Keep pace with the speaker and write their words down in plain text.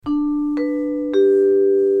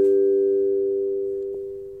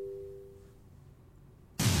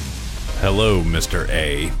Hello, Mr.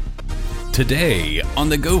 A. Today, on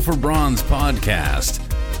the Go for Bronze podcast,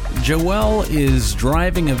 Joel is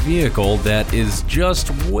driving a vehicle that is just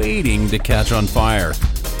waiting to catch on fire.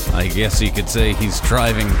 I guess you could say he's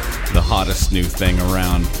driving the hottest new thing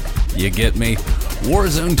around. You get me?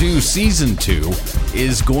 Warzone 2 Season 2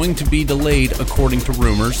 is going to be delayed according to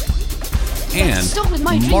rumors. And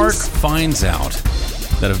Mark finds out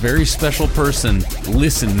that a very special person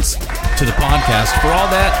listens to the podcast. For all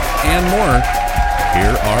that and more,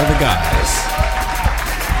 here are the guys.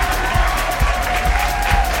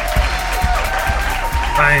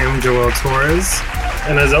 I am Joel Torres,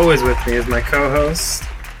 and as always with me is my co-host,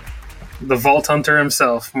 the Vault Hunter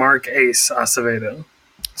himself, Mark Ace Acevedo.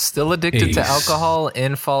 Still addicted to alcohol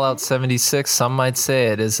in Fallout 76. Some might say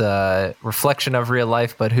it is a reflection of real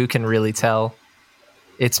life, but who can really tell?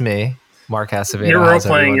 It's me, Mark Acevedo. You're role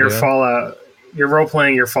playing your Fallout. You're role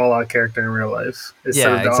playing your Fallout character in real life.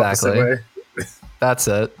 Instead of the opposite way. That's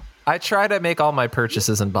it. I try to make all my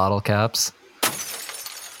purchases in bottle caps.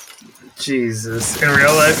 Jesus. In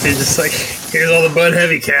real life, you're just like, here's all the Bud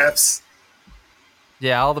Heavy caps.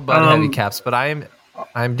 Yeah, all the Bud Heavy caps. But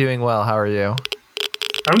I'm doing well. How are you?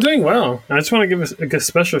 I'm doing well. I just want to give a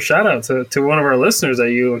special shout out to one of our listeners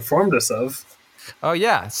that you informed us of. Oh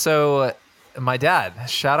yeah. So my dad.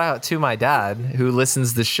 Shout out to my dad who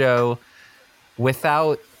listens to the show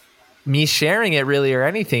without me sharing it really or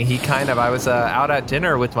anything. I was out at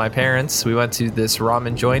dinner with my parents. We went to this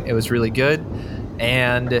ramen joint. It was really good.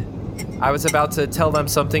 And I was about to tell them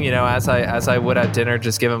something, as I would at dinner,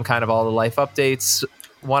 just give them kind of all the life updates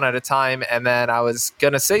one at a time. And then I was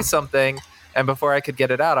going to say something. And before I could get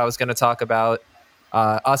it out, I was going to talk about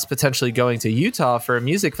us potentially going to Utah for a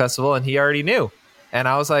music festival. And he already knew. And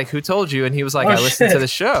I was like, who told you? And he was like, I listened to the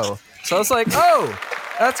show. So I was like, oh,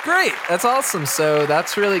 that's great. That's awesome. So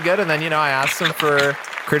that's really good. And then, I asked him for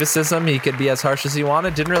criticism. He could be as harsh as he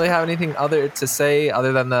wanted. Didn't really have anything other to say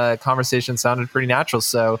other than the conversation sounded pretty natural.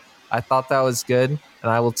 So I thought that was good.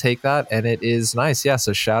 And I will take that. And it is nice. Yeah.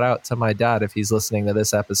 So shout out to my dad if he's listening to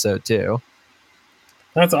this episode too.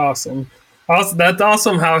 That's awesome. Also, that's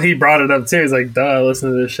awesome how he brought it up too. He's like, duh,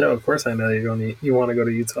 listen to this show. Of course I know you want to go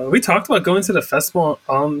to Utah. We talked about going to the festival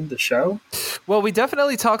on the show. Well, we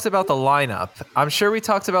definitely talked about the lineup. I'm sure we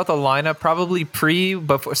talked about the lineup probably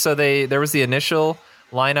before. So there was the initial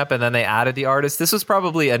lineup and then they added the artist. This was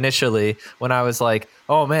probably initially when I was like,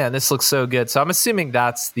 oh man, this looks so good. So I'm assuming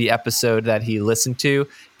that's the episode that he listened to.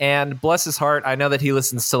 And bless his heart, I know that he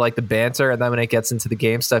listens to like the banter. And then when it gets into the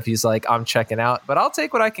game stuff, he's like, I'm checking out, but I'll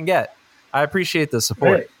take what I can get. I appreciate the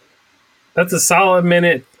support. Hey, that's a solid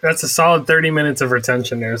minute. That's a solid 30 minutes of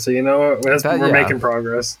retention there. So we're making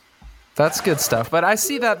progress. That's good stuff. But I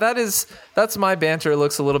see that's my banter. It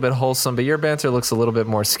looks a little bit wholesome, but your banter looks a little bit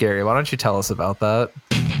more scary. Why don't you tell us about that?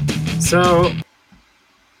 So,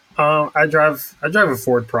 I drive a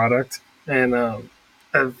Ford product, and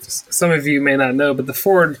some of you may not know, but the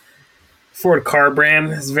Ford car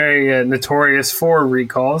brand is very notorious for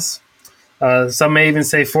recalls. Some may even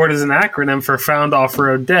say Ford is an acronym for Found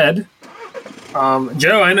Off-Road Dead.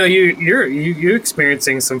 Joe, I know you're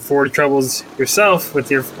experiencing some Ford troubles yourself with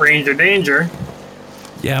your Ranger Danger.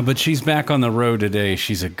 Yeah, but she's back on the road today.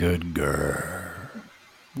 She's a good girl.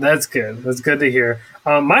 That's good. That's good to hear.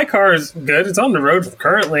 My car is good. It's on the road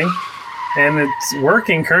currently, and it's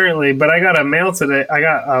working currently. But I got a mail today. I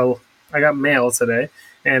got mail today.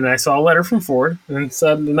 And I saw a letter from Ford, and it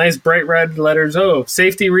said the nice bright red letters,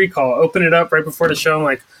 safety recall. Open it up right before the show. I'm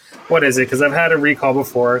like, what is it? Because I've had a recall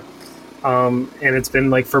before, and it's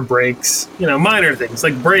been like for brakes, minor things,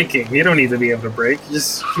 like braking. You don't need to be able to brake. You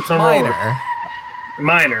just keep on rolling.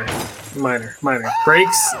 Minor.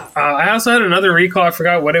 Brakes. I also had another recall. I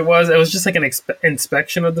forgot what it was. It was just like an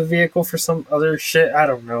inspection of the vehicle for some other shit. I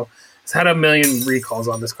don't know. It's had a million recalls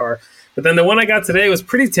on this car. But then the one I got today was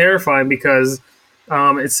pretty terrifying because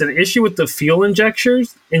it's an issue with the fuel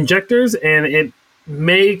injectors, and it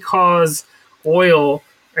may cause oil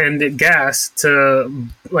and the gas to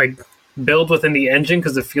like build within the engine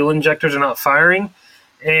because the fuel injectors are not firing,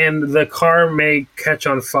 and the car may catch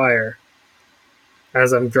on fire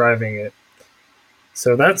as I'm driving it.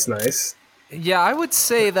 So that's nice. Yeah, I would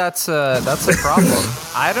say that's a problem.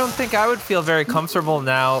 I don't think I would feel very comfortable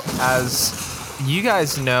now, as you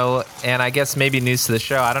guys know, and I guess maybe news to the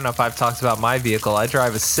show. I don't know if I've talked about my vehicle. I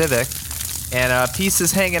drive a Civic, and a piece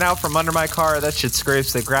is hanging out from under my car. That shit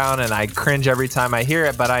scrapes the ground, and I cringe every time I hear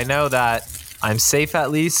it. But I know that I'm safe at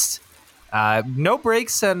least. No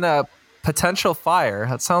brakes and potential fire.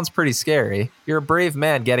 That sounds pretty scary. You're a brave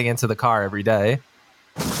man getting into the car every day.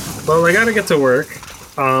 Well, I got to get to work.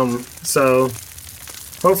 So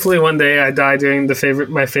hopefully one day I die doing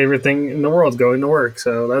my favorite thing in the world, going to work.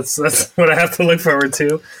 So that's what I have to look forward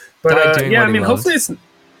to. But yeah, I mean, hopefully it's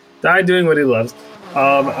die doing what he loves.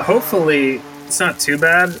 Hopefully it's not too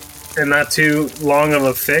bad and not too long of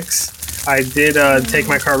a fix. I did take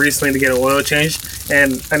my car recently to get an oil change,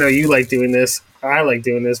 and I know you like doing this. I like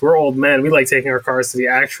doing this. We're old men. We like taking our cars to the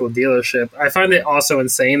actual dealership. I find it also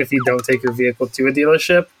insane if you don't take your vehicle to a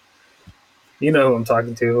dealership. You know who I'm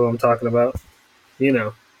talking to, who I'm talking about. You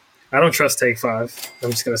know. I don't trust Take 5.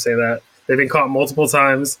 I'm just going to say that. They've been caught multiple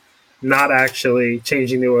times not actually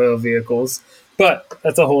changing the oil of vehicles. But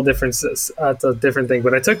that's a whole different thing.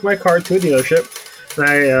 But I took my car to a dealership, and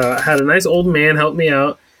I had a nice old man help me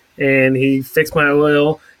out, and he fixed my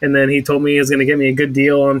oil, and then he told me he was going to get me a good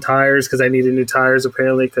deal on tires because I needed new tires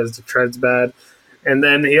apparently because the tread's bad. And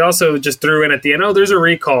then he also just threw in at the end, oh, there's a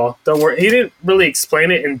recall. Don't worry. He didn't really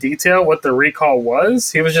explain it in detail what the recall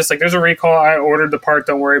was. He was just like, there's a recall. I ordered the part.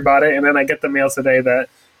 Don't worry about it. And then I get the mail today that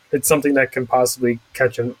it's something that can possibly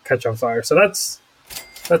catch on fire. So that's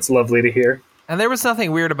lovely to hear. And there was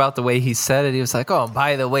nothing weird about the way he said it. He was like, oh,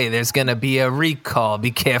 by the way, there's going to be a recall.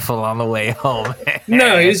 Be careful on the way home.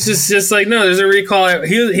 No, he's just like, no, there's a recall.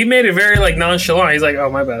 He made it very like nonchalant. He's like,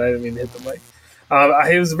 oh, my bad. I didn't mean to hit the mic.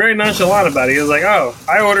 He was very nonchalant about it. He was like, oh,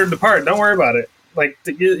 I ordered the part. Don't worry about it. Like,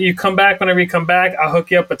 you come back whenever you come back. I'll hook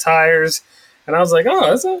you up with tires. And I was like, oh,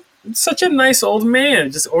 that's such a nice old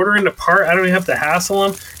man. Just ordering the part. I don't even have to hassle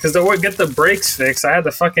him. Because to get the brakes fixed, I had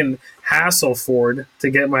to fucking hassle Ford to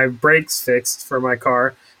get my brakes fixed for my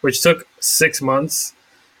car, which took 6 months.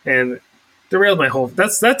 And derailed my whole...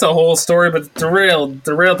 That's a whole story, but derailed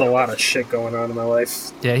a lot of shit going on in my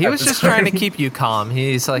life. Yeah, he was just trying to keep you calm.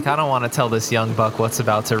 He's like, I don't want to tell this young buck what's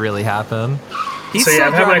about to really happen. He's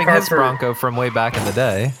still driving his Bronco from way back in the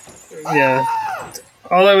day. Yeah.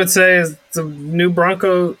 All I would say is the new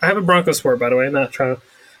Bronco... I have a Bronco Sport, by the way. I don't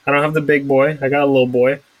have the big boy. I got a little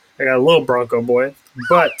boy. I got a little Bronco boy.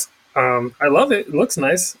 But I love it. It looks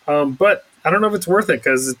nice. But I don't know if it's worth it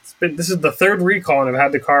because this is the third recall, and I've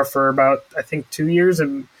had the car for about, I think, 2 years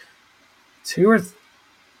in 2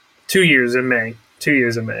 years in May. 2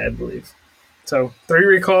 years in May, I believe. So 3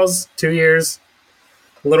 recalls, 2 years,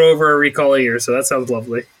 a little over a recall a year. So that sounds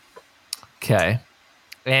lovely. Okay.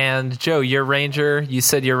 And Joe, your Ranger, you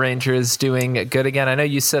said your Ranger is doing good again. I know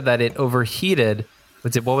you said that it overheated.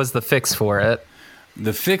 What was the fix for it?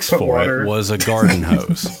 The fix for it was a garden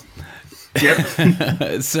hose.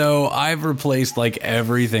 Yep. So I've replaced like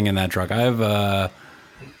everything in that truck. I have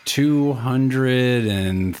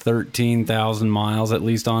 213,000 miles at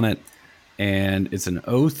least on it, and it's an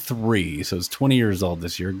 03, so it's 20 years old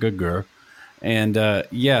this year. Good girl. And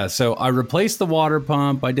yeah, so I replaced the water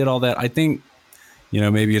pump. I did all that. I think,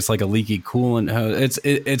 maybe it's like a leaky coolant hose.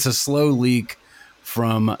 It's a slow leak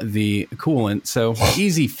from the coolant, so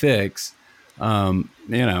easy fix. And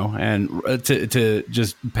to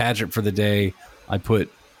just patch it for the day, I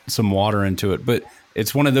put some water into it. But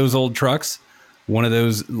it's one of those old trucks. One of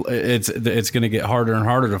those. It's going to get harder and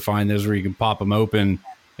harder to find those where you can pop them open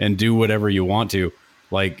and do whatever you want to.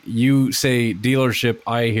 Like you say, dealership,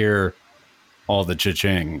 I hear all the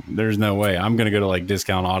cha-ching. There's no way I'm going to go to like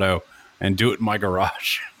Discount Auto and do it in my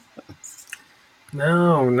garage.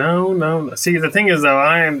 No. See, the thing is, though,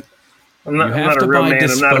 I'm not a real man.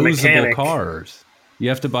 I'm not a mechanic. Cars. You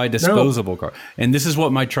have to buy disposable cars. And this is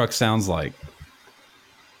what my truck sounds like.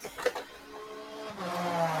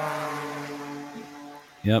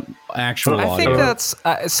 Yep, actual audio. I think that's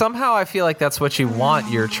somehow I feel like that's what you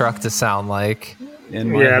want your truck to sound like. I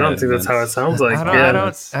don't think that's how it sounds like.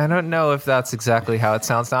 I don't know if that's exactly how it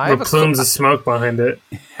sounds. Now, I have plumes of smoke behind it.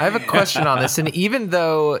 I have a question on this, and even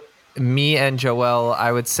though me and Joel,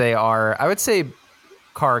 I would say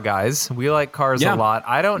car guys, we like cars a lot.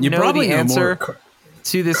 I don't know the answer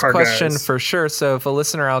to this question for sure. So if a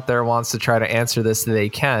listener out there wants to try to answer this, they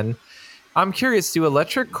can. I'm curious, do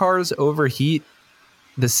electric cars overheat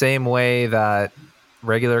the same way that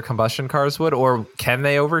regular combustion cars would, or can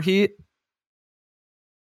they overheat?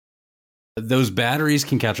 Those batteries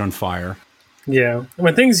can catch on fire. Yeah.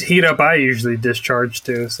 When things heat up, I usually discharge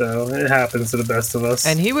too, so it happens to the best of us.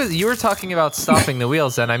 And you were talking about stopping the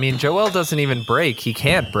wheels, and I mean, Joel doesn't even brake. He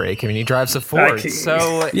can't brake. I mean, he drives a Ford.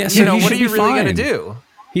 So, what are you really going to do?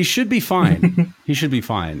 He should be fine. He should be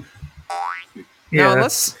fine. Yeah. Now,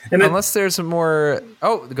 unless there's more...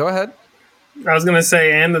 Oh, go ahead. I was going to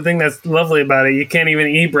say, and the thing that's lovely about it, you can't even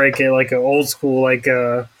e-brake it like an old school, like,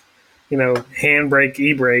 handbrake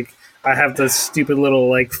e-brake. I have this stupid little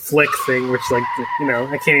like flick thing, which like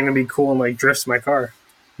I can't even be cool and like drifts my car.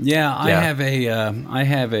 Yeah, I have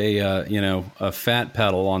a fat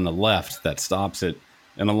pedal on the left that stops it,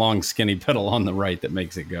 and a long skinny pedal on the right that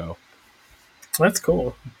makes it go. That's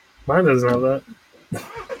cool. Mine doesn't have that.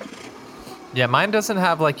 Yeah, mine doesn't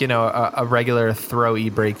have like, a regular throw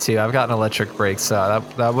e-brake too. I've got an electric brake, so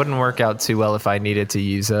that wouldn't work out too well if I needed to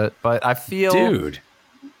use it. But I feel... Dude.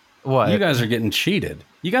 What? You guys are getting cheated.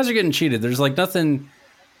 There's like nothing...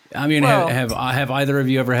 I mean, Well, have either of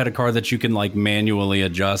you ever had a car that you can like manually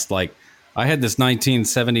adjust? Like, I had this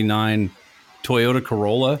 1979 Toyota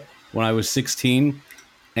Corolla when I was 16.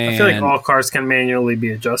 And I feel like all cars can manually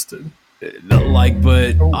be adjusted. But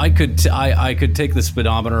I could take the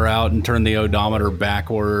speedometer out and turn the odometer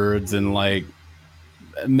backwards and like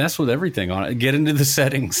mess with everything on it. Get into the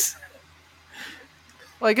settings.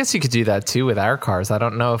 Well, I guess you could do that too with our cars. I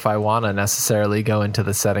don't know if I want to necessarily go into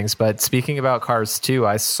the settings, but speaking about cars too,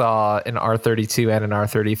 I saw an R32 and an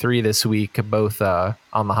R33 this week, both on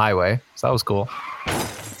the highway. So that was cool.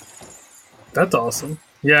 That's awesome.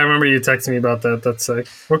 Yeah, I remember you texting me about that. That's sick.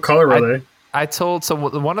 What color were they? So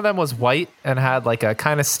one of them was white and had like a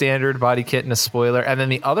kind of standard body kit and a spoiler. And then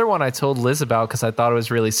the other one I told Liz about because I thought it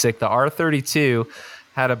was really sick. The R32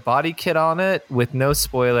 had a body kit on it with no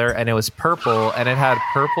spoiler, and it was purple, and it had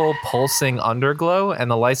purple pulsing underglow,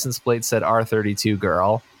 and the license plate said R32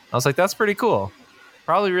 girl. I was like, that's pretty cool.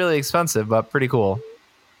 Probably really expensive, but pretty cool.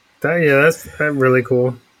 That's really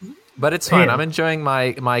cool. But it's fun. I'm enjoying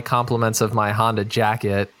my compliments of my Honda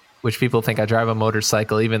jacket, which people think I drive a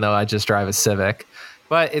motorcycle, even though I just drive a Civic.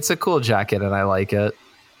 But it's a cool jacket, and I like it.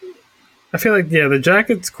 I feel like, the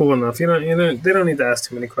jacket's cool enough. They don't need to ask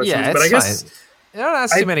too many questions. Yeah, but I guess fine. You don't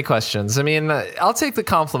ask too many questions. I mean, I'll take the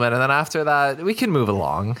compliment, and then after that, we can move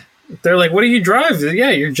along. They're like, what do you drive? Yeah,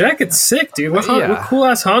 your jacket's sick, dude. What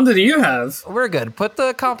cool-ass Honda do you have? We're good. Put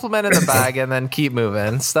the compliment in the bag and then keep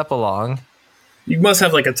moving. Step along. You must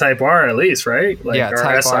have like a Type R at least, right? Like, yeah, or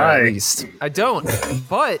Type SI. R at least. I don't,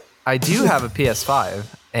 but I do have a PS5,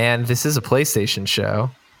 and this is a PlayStation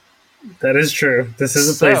show. That is true. This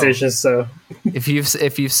is a PlayStation, so if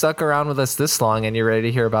you've stuck around with us this long and you're ready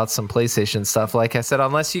to hear about some PlayStation stuff, like I said,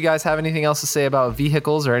 unless you guys have anything else to say about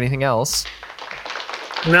vehicles or anything else.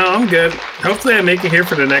 No, I'm good. Hopefully I make it here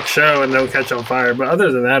for the next show and don't catch on fire. But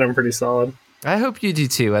other than that, I'm pretty solid. I hope you do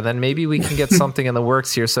too, and then maybe we can get something in the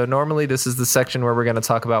works here. So normally this is the section where we're going to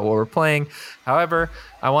talk about what we're playing. However,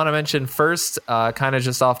 I want to mention first, kind of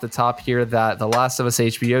just off the top here, that The Last of Us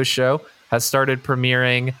HBO show has started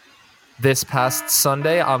premiering this past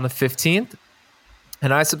Sunday on the 15th.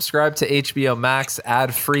 And I subscribe to HBO Max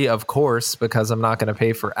ad-free, of course, because I'm not going to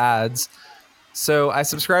pay for ads. So I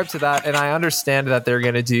subscribe to that, and I understand that they're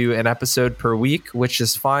going to do an episode per week, which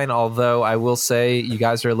is fine. Although I will say you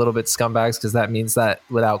guys are a little bit scumbags because that means that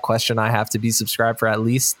without question, I have to be subscribed for at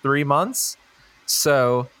least 3 months.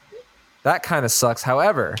 So that kind of sucks.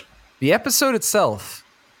 However, the episode itself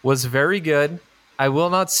was very good. I will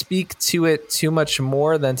not speak to it too much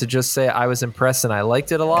more than to just say I was impressed and I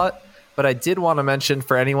liked it a lot. But I did want to mention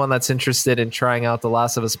for anyone that's interested in trying out The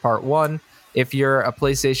Last of Us Part 1, if you're a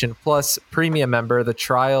PlayStation Plus premium member, the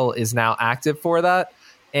trial is now active for that.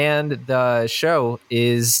 And the show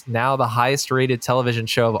is now the highest rated television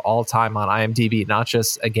show of all time on IMDb, not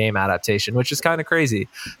just a game adaptation, which is kind of crazy.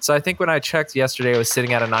 So I think when I checked yesterday, it was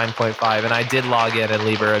sitting at a 9.5, and I did log in and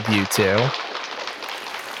leave a review too.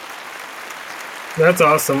 That's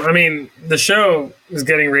awesome. I mean, the show is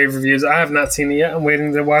getting rave reviews. I have not seen it yet. I'm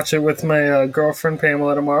waiting to watch it with my girlfriend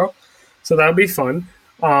Pamela tomorrow, so that'll be fun.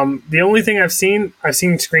 The only thing I've seen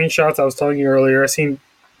screenshots. I was telling you earlier. I've seen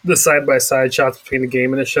the side-by-side shots between the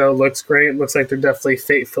game and the show. Looks great. Looks like they're definitely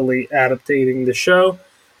faithfully adaptating the show.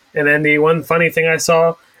 And then the one funny thing I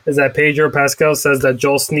saw is that Pedro Pascal says that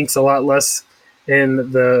Joel sneaks a lot less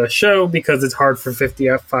in the show because it's hard for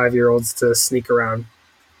 55-year-olds to sneak around.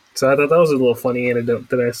 So I thought that was a little funny anecdote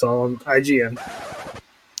that I saw on IGN.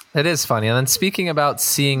 It is funny. And then speaking about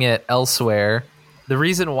seeing it elsewhere, the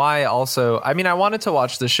reason why also, I mean, I wanted to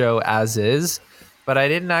watch the show as is, but I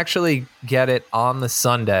didn't actually get it on the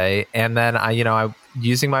Sunday. And then I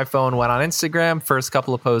using my phone, went on Instagram, first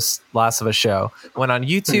couple of posts, Last of Us show. Went on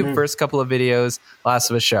YouTube, first couple of videos, Last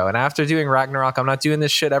of Us show. And after doing Ragnarok, I'm not doing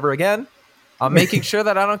this shit ever again. I'm making sure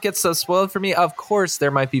that I don't get so spoiled for me. Of course,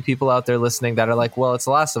 there might be people out there listening that are like, well, it's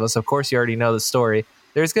The Last of Us. Of course, you already know the story.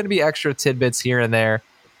 There's going to be extra tidbits here and there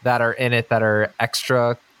that are in it that are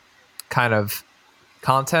extra kind of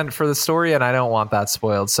content for the story, and I don't want that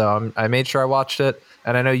spoiled. So I made sure I watched it,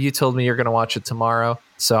 and I know you told me you're going to watch it tomorrow,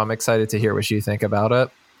 so I'm excited to hear what you think about it.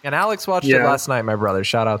 And Alex watched it last night, my brother.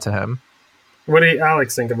 Shout out to him. What did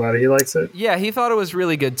Alex think about it? He likes it? Yeah, he thought it was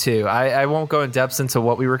really good too. I won't go in depth into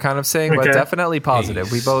what we were kind of saying, but definitely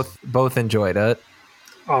positive. We both enjoyed it.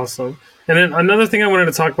 Awesome. And then another thing I wanted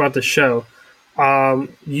to talk about the show.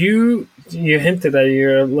 You hinted that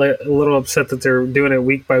you're a little upset that they're doing it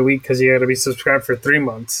week by week because you got to be subscribed for 3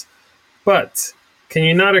 months. But can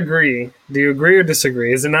you not agree? Do you agree or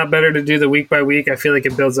disagree? Is it not better to do the week by week? I feel like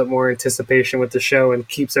it builds up more anticipation with the show and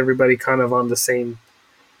keeps everybody kind of on the same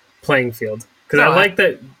playing field. Because I like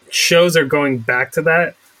that shows are going back to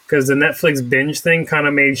that. Because the Netflix binge thing kind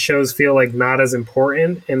of made shows feel like not as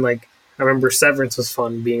important. And like I remember Severance was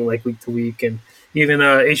fun being like week to week, and even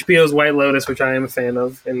HBO's White Lotus, which I am a fan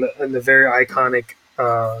of, and the very iconic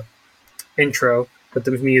intro with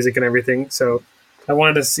the music and everything. So I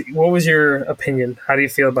wanted to see, what was your opinion? How do you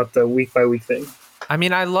feel about the week by week thing? I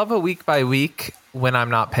mean, I love a week by week when I'm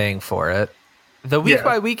not paying for it. The week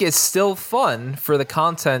by week is still fun for the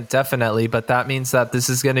content, definitely, but that means that this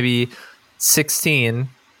is going to be $16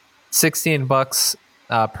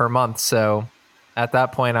 per month. So at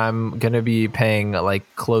that point, I'm going to be paying like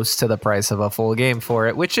close to the price of a full game for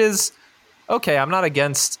it, which is okay. I'm not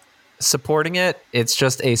against supporting it. It's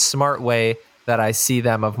just a smart way that I see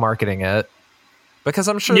them of marketing it. Because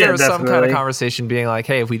I'm sure there was some kind of conversation being like,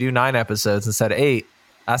 hey, if we do 9 episodes instead of 8,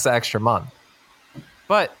 that's an extra month.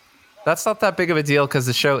 But that's not that big of a deal because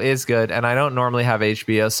the show is good, and I don't normally have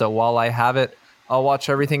HBO. So while I have it, I'll watch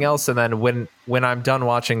everything else. And then when I'm done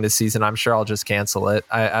watching the season, I'm sure I'll just cancel it.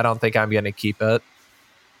 I don't think I'm going to keep it.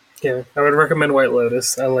 Yeah, I would recommend White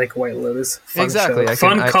Lotus. I like White Lotus. Fun exactly.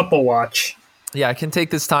 Show. Couple watch. Yeah, I can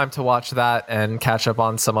take this time to watch that and catch up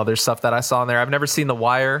on some other stuff that I saw in there. I've never seen The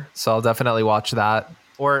Wire, so I'll definitely watch that.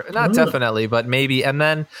 Or not definitely, but maybe. And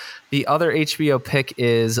then the other HBO pick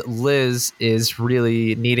is Liz is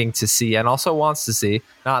really needing to see and also wants to see.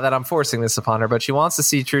 Not that I'm forcing this upon her, but she wants to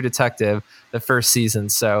see True Detective, the first season.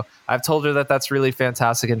 So I've told her that that's really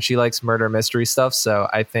fantastic and she likes murder mystery stuff. So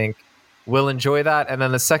I think we'll enjoy that. And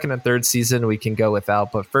then the second and third season we can go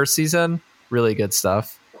without. But first season, really good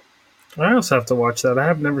stuff. I also have to watch that. I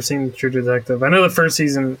have never seen True Detective. I know the first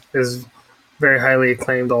season is very highly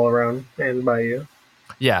acclaimed all around and by you.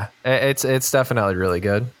 Yeah, it's definitely really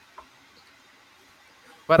good.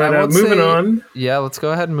 But moving on. Yeah, let's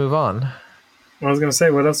go ahead and move on. I was going to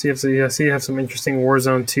say, what else do you have? So you have some interesting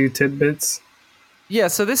Warzone 2 tidbits. Yeah,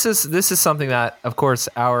 so this is something that, of course,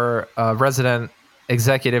 our resident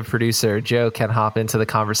executive producer Joe can hop into the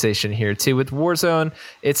conversation here too. With Warzone,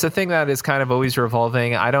 it's a thing that is kind of always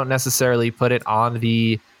revolving. I don't necessarily put it on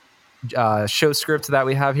the show script that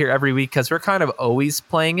we have here every week because we're kind of always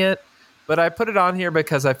playing it, but I put it on here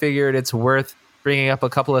because I figured it's worth bringing up a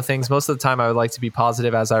couple of things. Most of the time I would like to be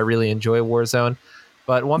positive as I really enjoy Warzone,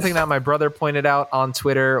 but one thing that my brother pointed out on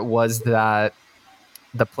Twitter was that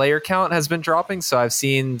the player count has been dropping. So I've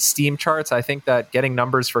seen Steam charts. I think that getting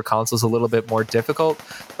numbers for consoles is a little bit more difficult.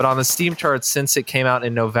 But on the Steam charts, since it came out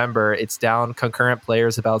in November, it's down concurrent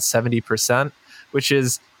players about 70%, which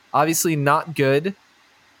is obviously not good.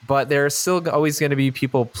 But there are still always going to be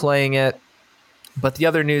people playing it. But the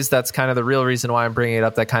other news that's kind of the real reason why I'm bringing it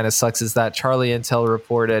up that kind of sucks is that Charlie Intel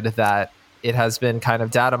reported that it has been kind of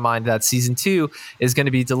data mined that season 2 is going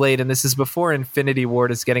to be delayed. And this is before Infinity Ward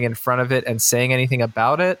is getting in front of it and saying anything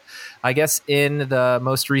about it. I guess in the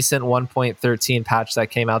most recent 1.13 patch that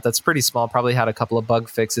came out, that's pretty small, probably had a couple of bug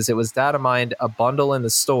fixes. It was data mined a bundle in the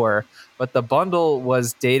store, but the bundle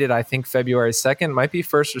was dated, I think, February 2nd, might be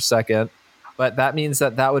 1st or 2nd. But that means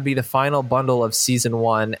that would be the final bundle of season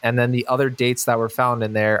 1. And then the other dates that were found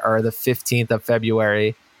in there are the 15th of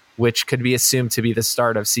February, which could be assumed to be the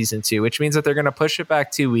start of season 2, which means that they're going to push it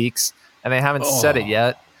back 2 weeks, and they haven't said it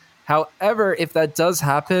yet. However, if that does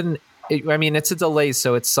happen, it's a delay,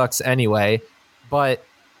 so it sucks anyway, but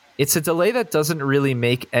it's a delay that doesn't really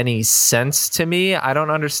make any sense to me. I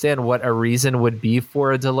don't understand what a reason would be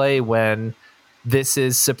for a delay when this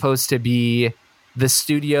is supposed to be the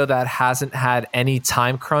studio that hasn't had any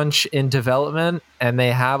time crunch in development, and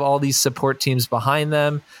they have all these support teams behind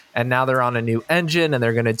them, and now they're on a new engine and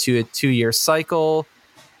they're going to do a 2-year cycle.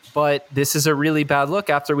 But this is a really bad look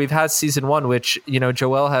after we've had season 1, which,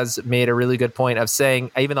 Joel has made a really good point of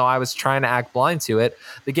saying, even though I was trying to act blind to it,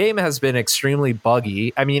 the game has been extremely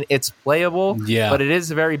buggy. I mean, it's playable, but it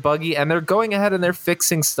is very buggy, and they're going ahead and they're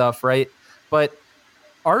fixing stuff, right? But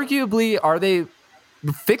arguably, are they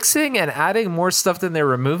fixing and adding more stuff than they're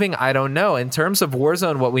removing? I don't know. In terms of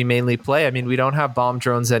Warzone, what we mainly play, we don't have bomb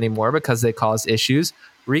drones anymore because they cause issues.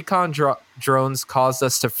 Recon drones caused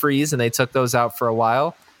us to freeze, and they took those out for a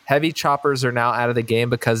while. Heavy choppers are now out of the game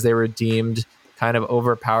because they were deemed kind of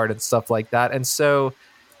overpowered and stuff like that. And so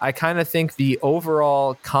I kind of think the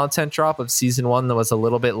overall content drop of season 1 was a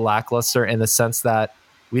little bit lackluster in the sense that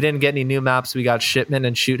we didn't get any new maps. We got Shipment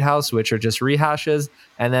and Shoot House, which are just rehashes.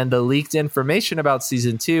 And then the leaked information about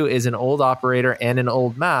season 2 is an old operator and an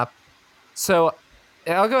old map. So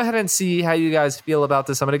I'll go ahead and see how you guys feel about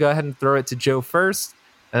this. I'm going to go ahead and throw it to Joe first,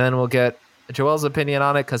 and then we'll get Joel's opinion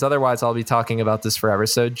on it, because otherwise I'll be talking about this forever.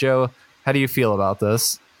 So, Joe, how do you feel about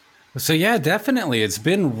this? So yeah, definitely, it's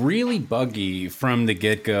been really buggy from the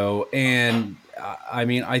get-go, and I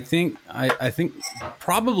mean, I think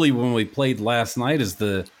probably when we played last night is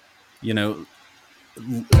the, you know,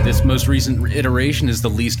 this most recent iteration is the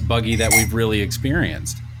least buggy that we've really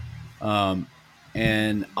experienced.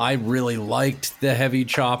 And I really liked the heavy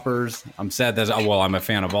choppers. I'm sad that, well, I'm a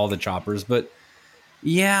fan of all the choppers, but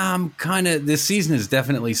yeah, this season is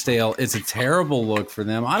definitely stale. It's a terrible look for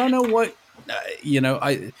them. I don't know what,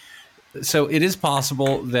 so it is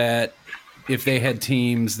possible that if they had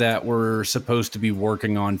teams that were supposed to be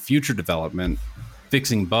working on future development,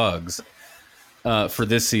 fixing bugs for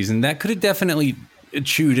this season, that could have definitely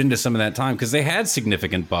chewed into some of that time, because they had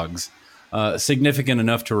significant bugs, significant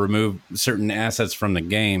enough to remove certain assets from the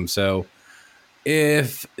game. So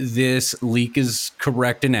if this leak is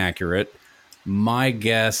correct and accurate, my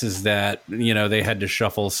guess is that, they had to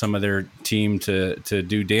shuffle some of their team to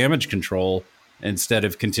do damage control instead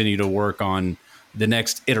of continue to work on the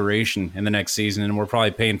next iteration in the next season, and we're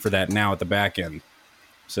probably paying for that now at the back end.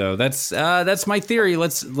 So that's my theory.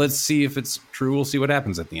 Let's see if it's true. We'll see what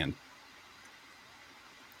happens at the end.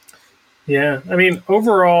 Yeah, I mean,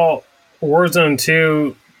 overall, Warzone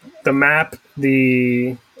 2, the map,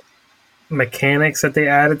 the mechanics that they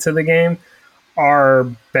added to the game are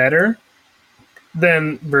better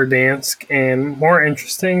than Verdansk and more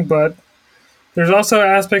interesting, but there's also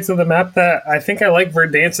aspects of the map that I think I like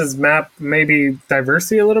Verdansk's map, maybe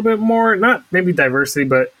diversity a little bit more. Not maybe diversity,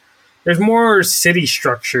 but there's more city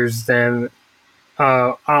structures than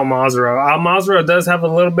Al Mazrah. Al Mazrah does have a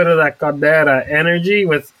little bit of that Caldera energy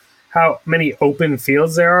with how many open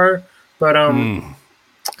fields there are, but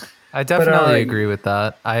I definitely agree with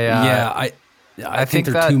that. I think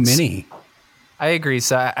there are too many. I agree.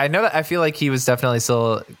 So I know that I feel like he was definitely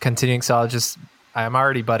still continuing. So I'm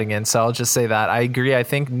already butting in, so I'll just say that I agree. I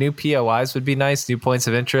think new POIs would be nice, new points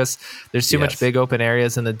of interest. There's too much big open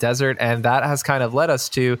areas in the desert, and that has kind of led us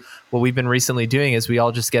to what we've been recently doing is we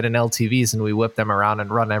all just get in LTVs and we whip them around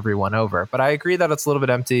and run everyone over. But I agree that it's a little bit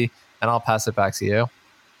empty, and I'll pass it back to you.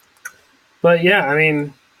 But yeah, I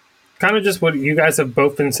mean, kind of just what you guys have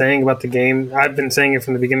both been saying about the game. I've been saying it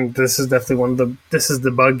from the beginning. This is definitely this is the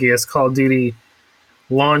buggiest Call of Duty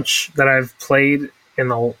launch that I've played in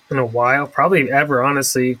a while, probably ever,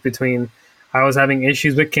 honestly. Between I was having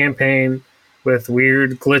issues with campaign, with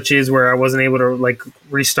weird glitches where I wasn't able to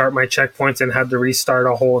restart my checkpoints and had to restart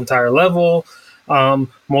a whole entire level.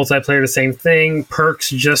 Multiplayer, the same thing. Perks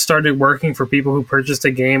just started working for people who purchased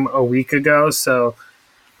a game a week ago. So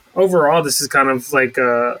overall, this is kind of like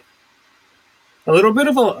a little bit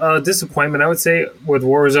of a disappointment, I would say, with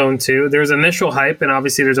Warzone 2. There's initial hype, and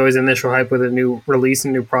obviously there's always initial hype with a new release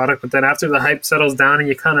and new product. But then after the hype settles down and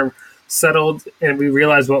you kind of settled and we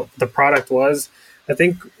realized what the product was, I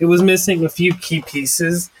think it was missing a few key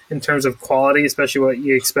pieces in terms of quality, especially what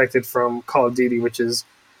you expected from Call of Duty, which is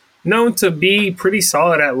known to be pretty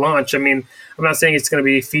solid at launch. I mean, I'm not saying it's going to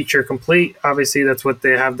be feature complete. Obviously, that's what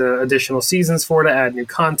they have the additional seasons for, to add new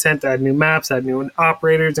content, add new maps, add new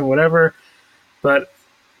operators and whatever. But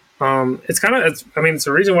it's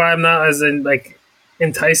the reason why I'm not as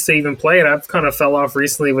enticed to even play it. I've kind of fell off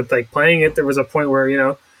recently with playing it. There was a point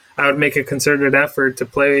where, I would make a concerted effort to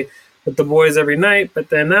play with the boys every night. But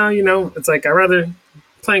then now, it's like I'd rather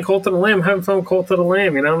playing Cult of the Lamb, having fun with Cult of the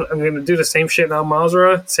Lamb. I'm going to do the same shit in Al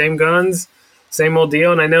Mazrah, same guns, same old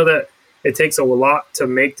deal. And I know that it takes a lot to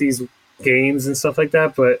make these games and stuff like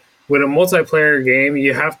that. But with a multiplayer game,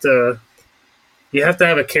 you have to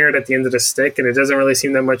have a carrot at the end of the stick, and it doesn't really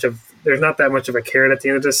seem there's not that much of a carrot at the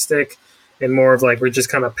end of the stick, and more of we're just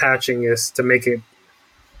kind of patching this to make it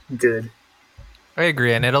good. I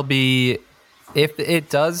agree, and it'll be, if it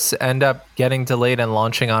does end up getting delayed and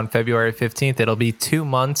launching on February 15th, it'll be 2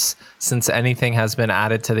 months since anything has been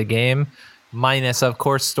added to the game, minus, of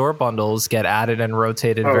course, store bundles get added and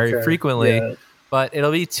rotated very frequently. Yeah. But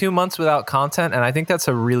it'll be 2 months without content, and I think that's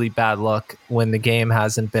a really bad look when the game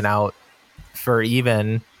hasn't been out for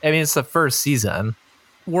it's the first season.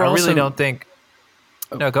 Don't think.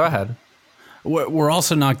 No, go ahead. We're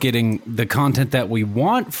also not getting the content that we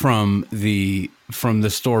want from the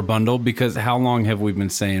store bundle, because how long have we been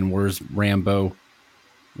saying, where's Rambo?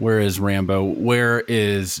 Where is Rambo? Where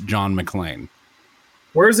is John McClane?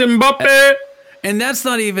 Where's Mbappe? And that's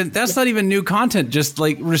not even new content. Just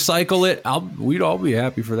recycle it. We'd all be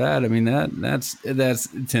happy for that. I mean, that's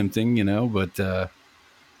tempting, but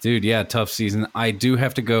dude, yeah, tough season. I do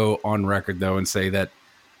have to go on record though and say that,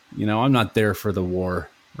 I'm not there for the war.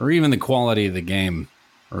 or even the quality of the game,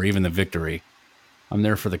 or even the victory. I'm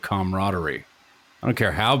there for the camaraderie. I don't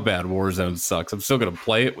care how bad Warzone sucks. I'm still going to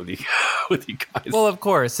play it with you, with you guys. Well, of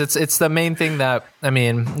course, it's the main thing that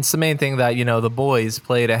it's the main thing that the boys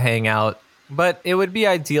play to hang out. But it would be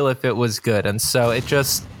ideal if it was good, and so it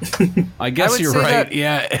just. I guess you're right.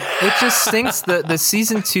 Yeah, it just stinks. The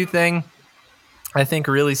season 2 thing, I think,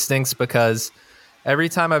 really stinks because every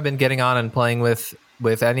time I've been getting on and playing with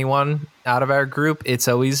anyone out of our group, it's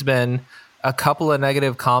always been a couple of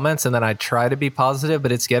negative comments, and then I try to be positive,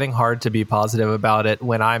 but it's getting hard to be positive about it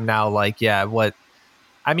when I'm now like,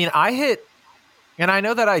 I hit, and I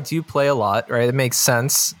know that I do play a lot, right? It makes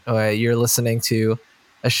sense. You're listening to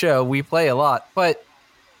a show, we play a lot, but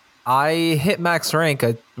I hit max rank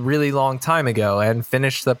a really long time ago and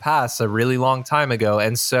finished the pass a really long time ago.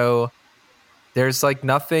 And so there's like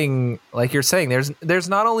nothing, like you're saying, there's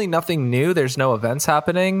not only nothing new, there's no events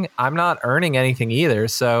happening. I'm not earning anything either.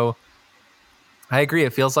 So I agree.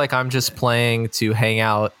 It feels like I'm just playing to hang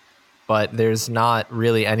out, but there's not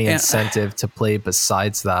really any incentive to play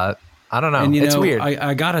besides that. I don't know. And, it's weird.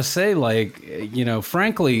 I gotta say,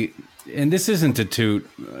 frankly, and this isn't to toot,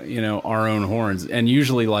 our own horns. And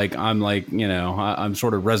usually, I'm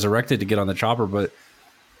sort of resurrected to get on the chopper, but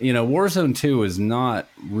Warzone 2 is not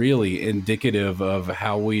really indicative of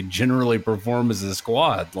how we generally perform as a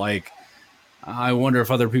squad. Like, I wonder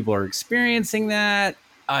if other people are experiencing that.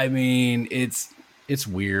 I mean, it's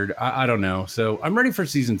weird. I don't know. So I'm ready for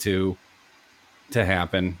season 2 to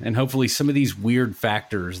happen, and hopefully some of these weird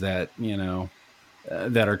factors that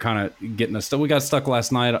that are kind of getting us. We got stuck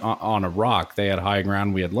last night on a rock. They had high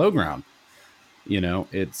ground, we had low ground.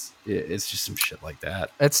 It's just some shit like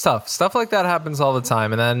that. It's tough. Stuff like that happens all the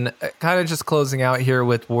time. And then kind of just closing out here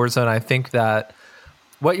with Warzone, I think that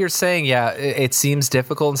what you're saying, it seems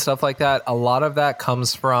difficult and stuff like that. A lot of that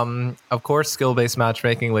comes from, of course, skill-based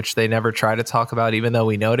matchmaking, which they never try to talk about, even though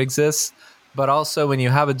we know it exists. But also, when you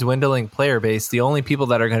have a dwindling player base, the only people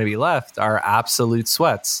that are going to be left are absolute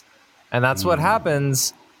sweats. And that's what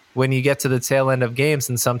happens when you get to the tail end of games,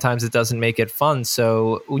 and sometimes it doesn't make it fun.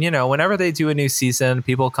 So, whenever they do a new season,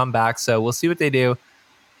 people come back. So we'll see what they do.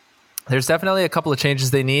 There's definitely a couple of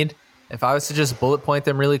changes they need. If I was to just bullet point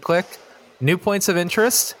them really quick, new points of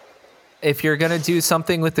interest. If you're going to do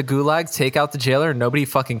something with the gulag, take out the jailer. Nobody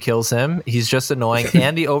fucking kills him. He's just annoying.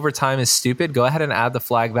 And the overtime is stupid. Go ahead and add the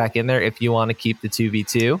flag back in there if you want to keep the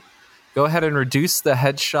 2v2. Go ahead and reduce the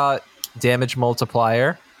headshot damage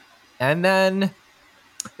multiplier. And then,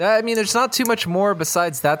 there's not too much more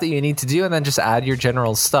besides that you need to do. And then just add your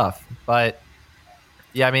general stuff. But,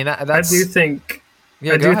 that's... I do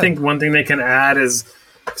think one thing they can add is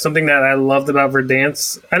something that I loved about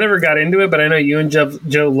Verdansk. I never got into it, but I know you and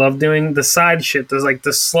Joe love doing the side shit. There's like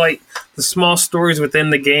the small stories within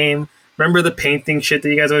the game. Remember the painting shit that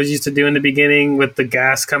you guys always used to do in the beginning with the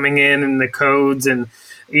gas coming in and the codes, and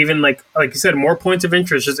even like you said, more points of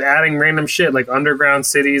interest, just adding random shit like underground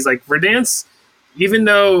cities. Like Verdansk, even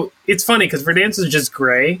though it's funny because Verdansk is just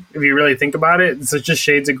gray, if you really think about it, it's just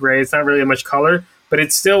shades of gray. It's not really much color, but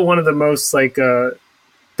it's still one of the most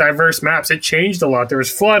diverse maps. It changed a lot. There was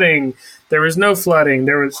flooding, there was no flooding,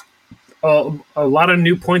 there was a lot of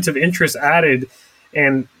new points of interest added,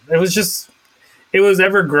 and it was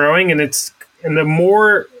ever growing. And the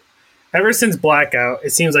more, ever since Blackout,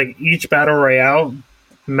 it seems like each battle royale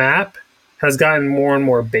map has gotten more and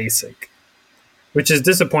more basic, which is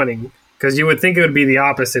disappointing because you would think it would be the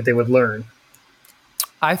opposite. They would learn.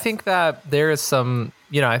 I think that there is some,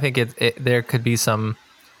 I think there could be some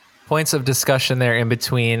points of discussion there in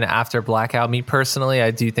between after Blackout. Me personally,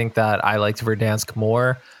 I do think that I liked Verdansk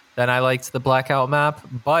more than I liked the Blackout map,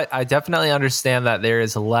 but I definitely understand that there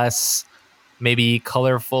is less maybe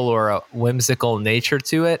colorful or a whimsical nature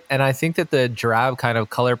to it. And I think that the drab kind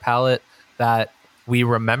of color palette that we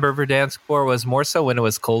remember Verdansk for was more so when it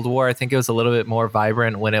was Cold War. I think it was a little bit more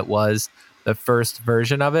vibrant when it was the first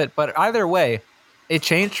version of it. But either way, it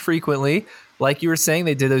changed frequently. Like you were saying,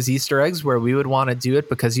 they did those Easter eggs where we would want to do it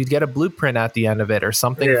because you'd get a blueprint at the end of it or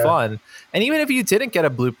something fun. And even if you didn't get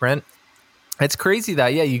a blueprint, it's crazy that,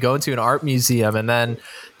 you go into an art museum and then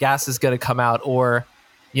gas is going to come out, or,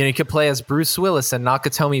 you could play as Bruce Willis and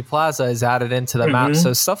Nakatomi Plaza is added into the map.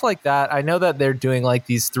 So stuff like that. I know that they're doing like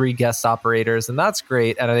these 3 guest operators, and that's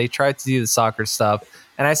great. And they tried to do the soccer stuff.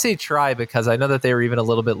 And I say try because I know that they were even a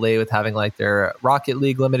little bit late with having like their Rocket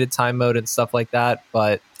League limited time mode and stuff like that.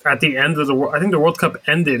 But at the end of I think the World Cup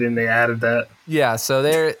ended and they added that. Yeah, so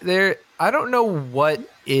they're I don't know what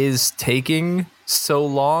is taking so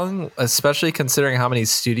long, especially considering how many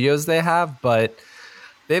studios they have, but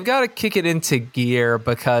They've got to kick it into gear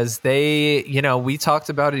because they, we talked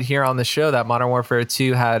about it here on the show that Modern Warfare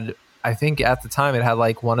 2 had, I think at the time it had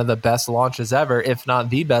like one of the best launches ever, if not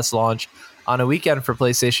the best launch on a weekend for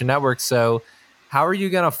PlayStation Network. So how are you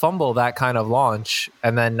going to fumble that kind of launch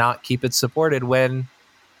and then not keep it supported when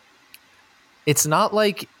it's not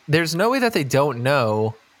like there's no way that they don't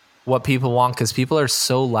know what people want, because people are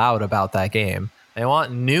so loud about that game. They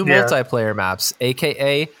want new multiplayer maps,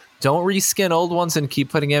 aka don't reskin old ones and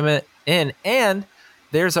keep putting them in. And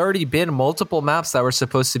there's already been multiple maps that were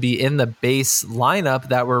supposed to be in the base lineup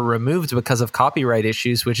that were removed because of copyright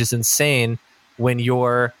issues, which is insane when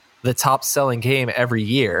you're the top selling game every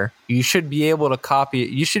year. You should be able to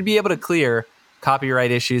clear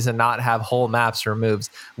copyright issues and not have whole maps removed.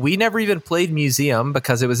 We never even played Museum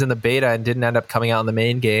because it was in the beta and didn't end up coming out in the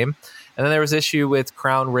main game. And then there was issue with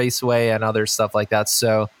Crown Raceway and other stuff like that.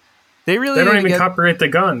 So they don't even copyright the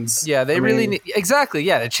guns. Yeah, exactly.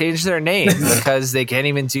 Yeah, to change their name because they can't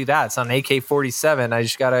even do that. It's on AK-47. I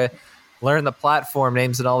just got to learn the platform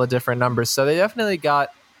names and all the different numbers. So they definitely got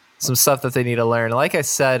some stuff that they need to learn. Like I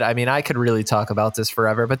said, I mean, I could really talk about this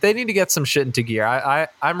forever, but they need to get some shit into gear.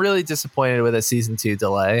 I'm really disappointed with a Season 2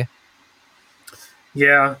 delay.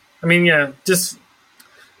 Yeah. I mean, yeah, just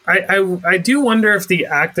I do wonder if the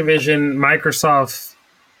Activision Microsoft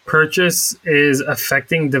purchase is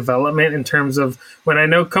affecting development in terms of when I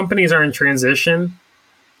know companies are in transition,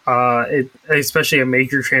 especially a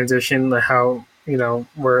major transition, how,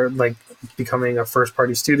 we're like becoming a first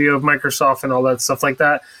party studio of Microsoft and all that stuff like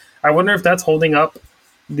that. I wonder if that's holding up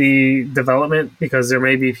the development because there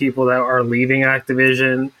may be people that are leaving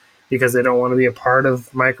Activision because they don't want to be a part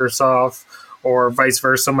of Microsoft, or vice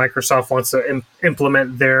versa. Microsoft wants to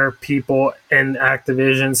implement their people in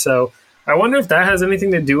Activision. So I wonder if that has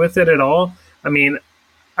anything to do with it at all. I mean,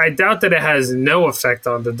 I doubt that it has no effect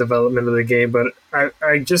on the development of the game, but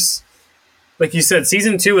I just, like you said,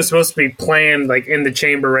 Season 2 is supposed to be planned, like in the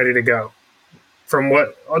chamber, ready to go. From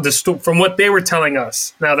what they were telling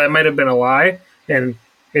us. Now that might have been a lie, and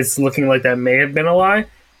it's looking like that may have been a lie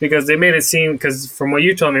because they made it seem. Because from what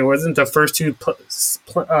you told me, wasn't the first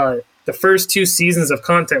two seasons of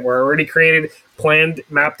content were already created, planned,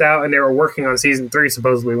 mapped out, and they were working on Season 3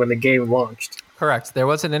 supposedly when the game launched. Correct. There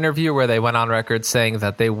was an interview where they went on record saying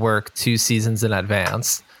that they worked 2 seasons in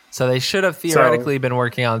advance, so they should have theoretically been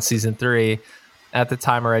working on Season 3 at the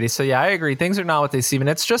time already. So yeah, I agree. Things are not what they seem, and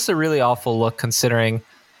it's just a really awful look considering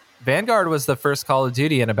Vanguard was the first Call of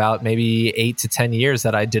Duty in about maybe 8 to 10 years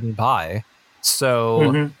that I didn't buy.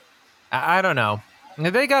 So I don't know.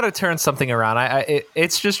 They got to turn something around.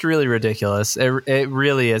 It's just really ridiculous. It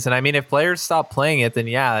really is. And I mean, if players stop playing it, then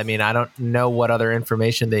yeah, I mean, I don't know what other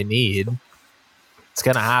information they need. It's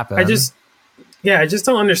going to happen. I just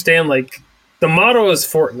don't understand. Like, the motto is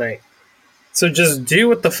Fortnite. So just do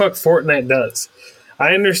what the fuck Fortnite does.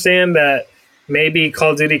 I understand that maybe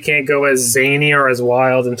Call of Duty can't go as zany or as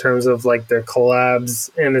wild in terms of like their collabs,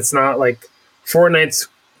 and it's not like Fortnite's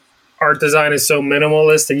art design is so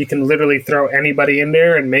minimalist that you can literally throw anybody in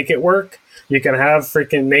there and make it work. You can have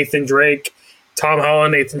freaking Nathan Drake, Tom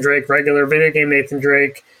Holland, Nathan Drake, regular video game Nathan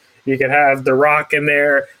Drake. You can have The Rock in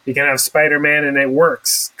there. You can have Spider-Man, and it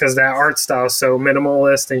works because that art style is so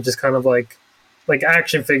minimalist and just kind of like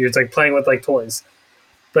action figures, like playing with like toys.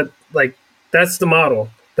 But like that's the model.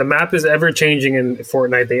 The map is ever changing in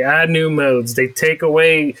Fortnite. They add new modes. They take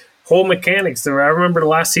away whole mechanics. I remember the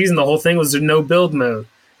last season, the whole thing was the no build mode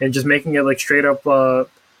and just making it like straight up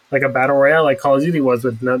like a battle royale, like Call of Duty was,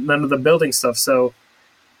 with none of the building stuff. So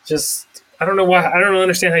just I don't know why. I don't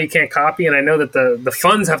understand how you can't copy. And I know that the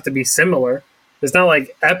funds have to be similar. It's not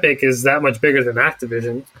like Epic is that much bigger than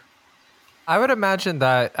Activision. I would imagine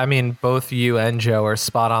that, I mean, both you and Joe are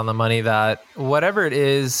spot on the money that whatever it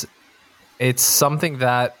is, it's something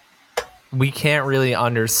that we can't really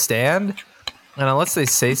understand. And unless they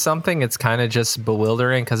say something, it's kind of just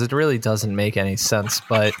bewildering because it really doesn't make any sense.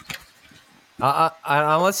 But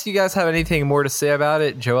unless you guys have anything more to say about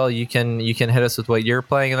it, Joel, you can hit us with what you're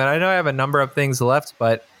playing. And then I know I have a number of things left,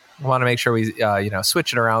 but I want to make sure we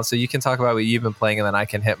switch it around so you can talk about what you've been playing, and then I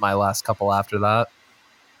can hit my last couple after that.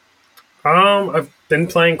 I've been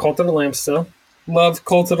playing Cult of the Lamb still. Love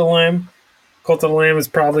Cult of the Lamb. Cult of the Lamb is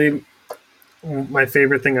probably my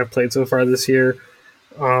favorite thing I've played so far this year.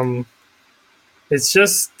 It's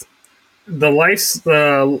just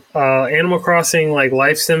the Animal Crossing like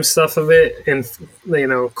life sim stuff of it, and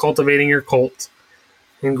cultivating your cult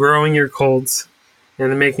and growing your cult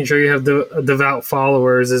and making sure you have devout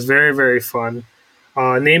followers is very, very fun.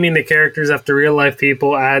 Naming the characters after real life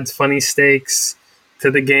people adds funny stakes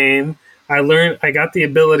to the game. I got the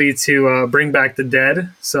ability to bring back the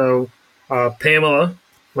dead. So Pamela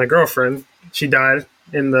my girlfriend. She died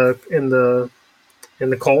in the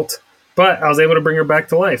cult, but I was able to bring her back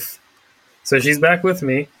to life. So she's back with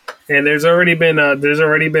me, and there's already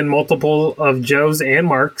been multiple of Joes and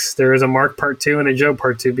Marks. There is a Mark Part 2 and a Joe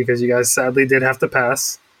Part 2 because you guys sadly did have to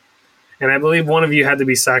pass, and I believe one of you had to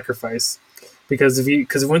be sacrificed because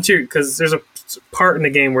there's a part in the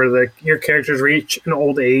game where your characters reach an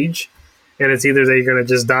old age, and it's either they're going to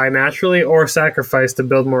just die naturally or sacrifice to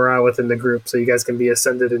build morale within the group, so you guys can be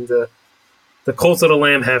ascended into the Cult of the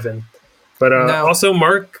Lamb heaven. But Now- also,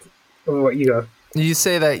 Mark, what you got? You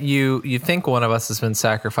say that you think one of us has been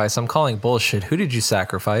sacrificed. I'm calling bullshit. Who did you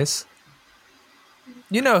sacrifice?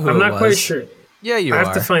 You know who I'm it not was. quite sure. Yeah, you I are.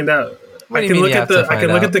 have to find out. What do I you can mean look you at have to the. I find can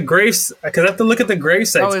look out? at the graves. Because I have to look at the grave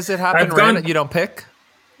sites. Oh, is it happen I've random? gone- You don't pick?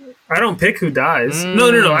 I don't pick who dies.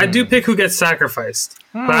 No. I do pick who gets sacrificed,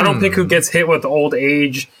 but I don't pick who gets hit with old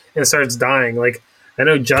age and starts dying. Like I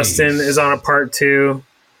know Justin is on a part 2.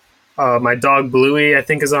 My dog Bluey, I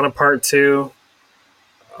think, is on a part 2.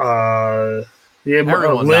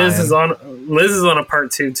 Everyone's Liz dying. is on a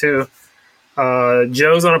part 2 too.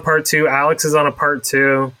 Joe's on a part 2. Alex is on a part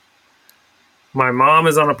 2. My mom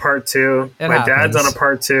is on a part 2. It My dad's on happens. a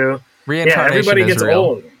part 2. Reincarnation everybody is gets real.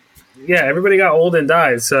 old. Yeah, everybody got old and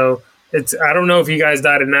died. So I don't know if you guys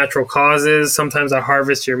died of natural causes. Sometimes I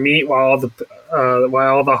harvest your meat while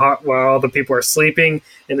all the people are sleeping,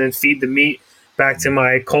 and then feed the meat back to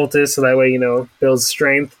my cultists, so that way builds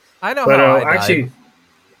strength. I know But how I died. actually,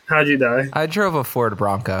 how'd you die? I drove a Ford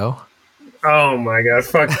Bronco. Oh my god,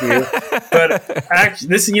 fuck you! But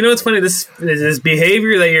actually, it's funny. This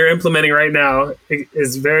behavior that you're implementing right now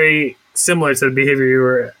is very similar to the behavior you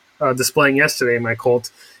were displaying yesterday in my cult.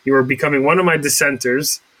 You were becoming one of my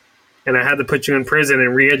dissenters, and I had to put you in prison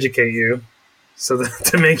and re-educate you,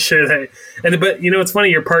 to make sure that. But it's funny.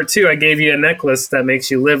 Your part 2, I gave you a necklace that makes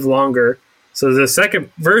you live longer. So the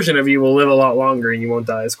second version of you will live a lot longer, and you won't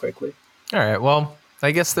die as quickly. All right. Well, I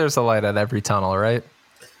guess there's a light at every tunnel, right?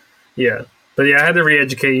 Yeah, but I had to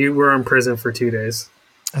re-educate you. We're in prison for 2 days.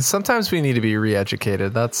 And sometimes we need to be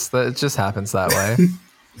re-educated. It just happens that way.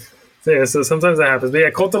 So sometimes that happens. But yeah,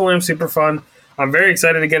 Cult of the Lamb, super fun. I'm very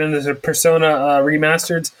excited to get into the Persona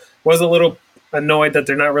Remastered. Was a little annoyed that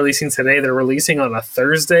they're not releasing today. They're releasing on a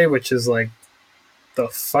Thursday, which is like, the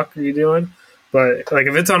fuck are you doing? But like,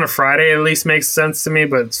 if it's on a Friday, it at least makes sense to me.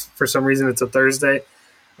 But for some reason, it's a Thursday.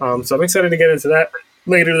 So I'm excited to get into that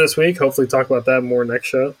later this week. Hopefully, talk about that more next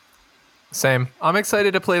show. Same. I'm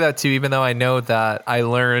excited to play that too, even though I know that I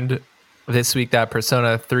learned this week that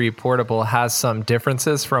Persona 3 Portable has some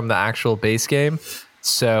differences from the actual base game.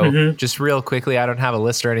 So just real quickly, I don't have a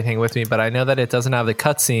list or anything with me, but I know that it doesn't have the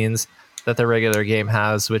cutscenes that the regular game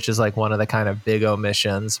has, which is like one of the kind of big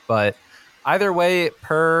omissions. But either way,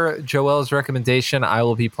 per Joel's recommendation, I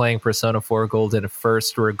will be playing Persona 4 Golden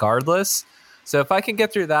first regardless. So if I can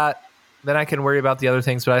get through that, then I can worry about the other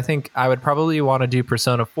things. But I think I would probably want to do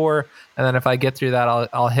Persona 4. And then if I get through that,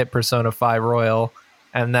 I'll hit Persona 5 Royal.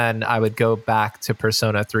 And then I would go back to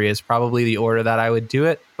Persona 3 is probably the order that I would do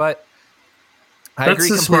it. But I That's agree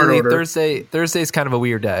the smart completely. order. Thursday's kind of a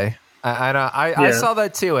weird day. I saw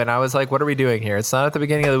that too. And I was like, what are we doing here? It's not at the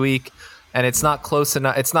beginning of the week. And it's not close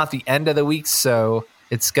enough. It's not the end of the week. So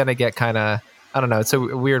it's going to get kind of, I don't know. It's a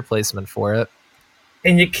weird placement for it.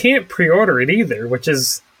 And you can't pre-order it either, which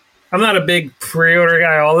is, I'm not a big pre-order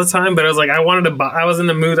guy all the time, but I was like, I was in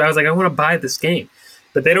the mood. I was like, I want to buy this game,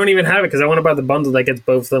 but they don't even have it because I want to buy the bundle that gets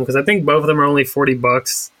both of them. Because I think both of them are only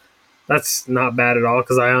 $40. That's not bad at all.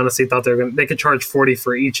 Because I honestly thought they could charge $40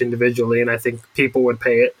 for each individually, and I think people would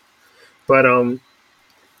pay it. But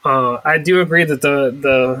I do agree that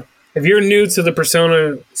the if you're new to the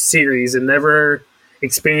Persona series and never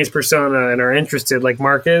experienced Persona and are interested, like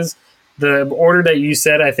Mark is, the order that you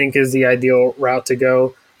said, I think, is the ideal route to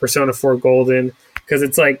go. Persona 4 Golden, because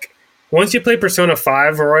it's like once you play Persona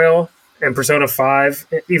 5 Royal and Persona 5,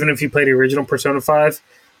 even if you play the original Persona 5,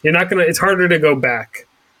 you're not gonna. It's harder to go back.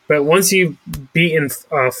 But once you've beaten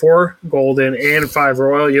 4 Golden and 5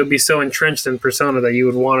 Royal, you'll be so entrenched in Persona that you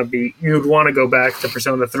would want to go back to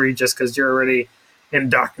Persona 3 just because you're already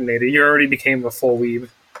indoctrinated. You already became a full weeb.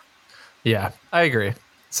 Yeah, I agree.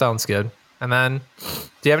 Sounds good. And then,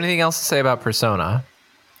 do you have anything else to say about Persona?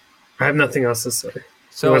 I have nothing else to say.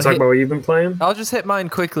 So you want to talk about what you've been playing? I'll just hit mine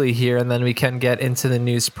quickly here, and then we can get into the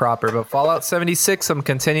news proper. But Fallout 76, I'm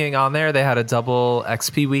continuing on there. They had a double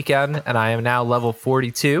XP weekend, and I am now level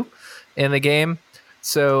 42 in the game.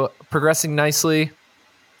 So progressing nicely.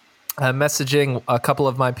 Messaging a couple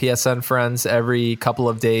of my PSN friends every couple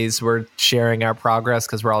of days. We're sharing our progress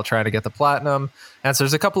because we're all trying to get the platinum. And so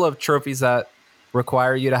there's a couple of trophies that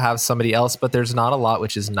require you to have somebody else, but there's not a lot,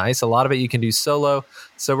 which is nice. A lot of it you can do solo.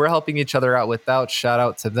 So we're helping each other out with that. Shout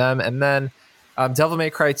out to them. And then Devil May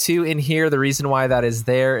Cry 2 in here. The reason why that is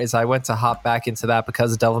there is I went to hop back into that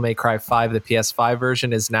because Devil May Cry 5, the PS5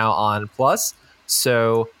 version, is now on Plus.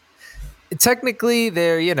 So technically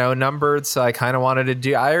they're, numbered. So I kind of wanted to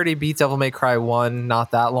do, I already beat Devil May Cry 1 not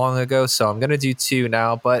that long ago. So I'm going to do 2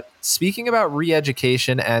 now. But speaking about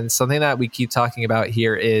re-education, and something that we keep talking about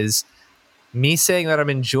here is me saying that I'm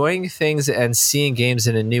enjoying things and seeing games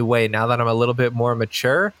in a new way now that I'm a little bit more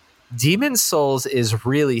mature. Demon Souls is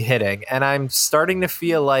really hitting, and I'm starting to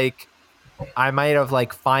feel like I might have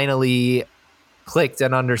finally clicked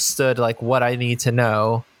and understood what I need to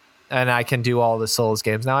know, and I can do all the Souls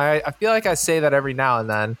games. Now I feel like I say that every now and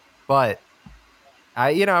then, but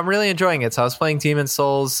I'm really enjoying it. So I was playing Demon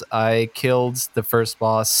Souls. I killed the first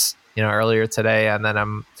boss, earlier today, and then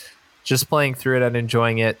I'm just playing through it and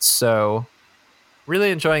enjoying it. So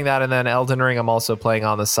really enjoying that. And then Elden Ring I'm also playing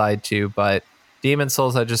on the side too, but Demon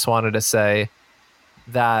Souls, I just wanted to say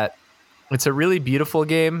that it's a really beautiful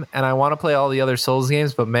game, and I want to play all the other Souls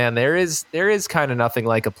games, but man, there is kind of nothing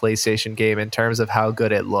like a PlayStation game in terms of how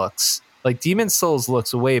good it looks. Demon Souls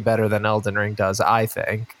looks way better than Elden Ring does, I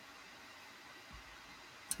think.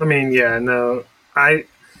 I mean, yeah, no, I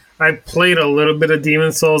played a little bit of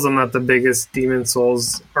Demon Souls. I'm not the biggest Demon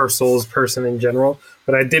Souls or Souls person in general,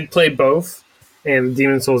 but I did play both, and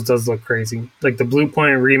Demon Souls does look crazy. The Blue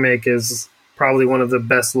Point remake is probably one of the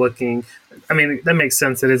best looking. I mean, that makes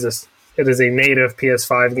sense. It is a native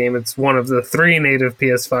PS5 game. It's one of the 3 native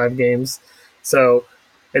PS5 games. So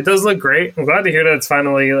it does look great. I'm glad to hear that it's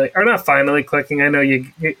finally, or not finally clicking. I know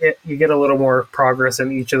you get a little more progress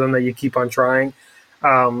in each of them that you keep on trying.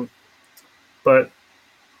 But,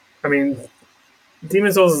 I mean,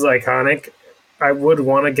 Demon Souls is iconic. I would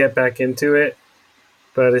want to get back into it,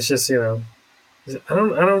 but it's just, I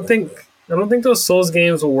don't think those Souls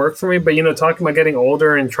games will work for me. But talking about getting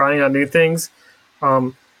older and trying out new things,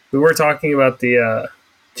 we were talking about the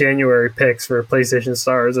January picks for PlayStation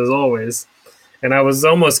Stars as always, and I was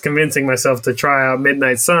almost convincing myself to try out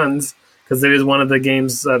Midnight Suns because it is one of the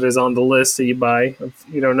games that is on the list that you buy. If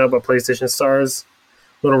you don't know about PlayStation Stars,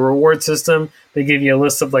 little reward system. They give you a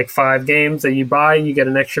list of 5 games that you buy, and you get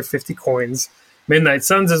an extra 50 coins. Midnight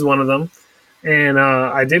Suns is one of them, and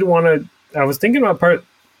I was thinking about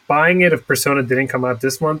buying it if Persona didn't come out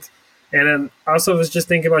this month. And then I also was just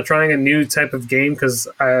thinking about trying a new type of game because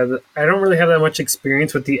I don't really have that much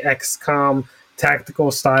experience with the XCOM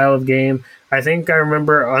tactical style of game. I think I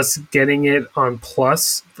remember us getting it on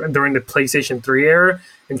Plus during the PlayStation 3 era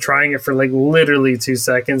and trying it for literally 2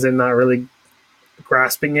 seconds and not really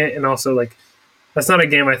grasping it. And also that's not a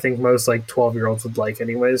game I think most 12-year-olds would like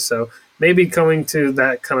anyways. So maybe coming to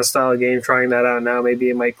that kind of style of game, trying that out now, maybe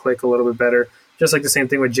it might click a little bit better. Just the same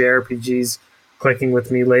thing with JRPGs clicking with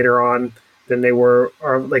me later on than they were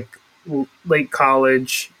or late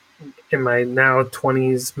college. In my now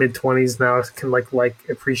 20s, mid-20s now, I can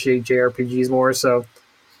appreciate JRPGs more. So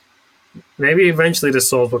maybe eventually the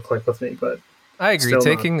Souls will click with me, but I agree.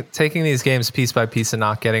 Taking these games piece by piece and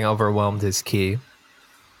not getting overwhelmed is key.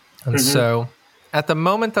 And so at the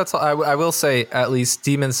moment, that's all. I will say at least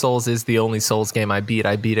Demon Souls is the only Souls game I beat.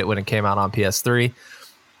 I beat it when it came out on PS3.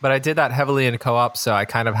 But I did that heavily in co-op, so I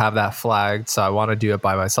kind of have that flagged. So I want to do it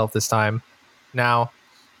by myself this time. Now,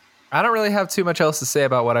 I don't really have too much else to say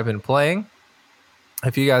about what I've been playing.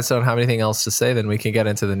 If you guys don't have anything else to say, then we can get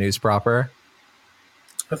into the news proper.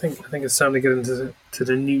 I think it's time to get into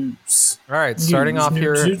the news. All right, starting off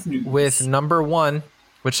here with number 1,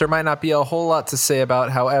 which there might not be a whole lot to say about.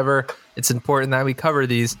 However, it's important that we cover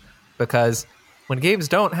these because when games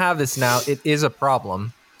don't have this now, it is a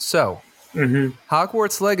problem. So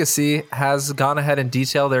Hogwarts Legacy has gone ahead and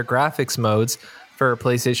detailed their graphics modes for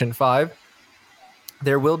PlayStation 5.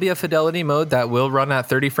 There will be a fidelity mode that will run at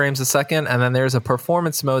 30 frames a second, and then there's a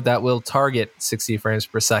performance mode that will target 60 frames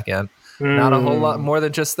per second. Not a whole lot more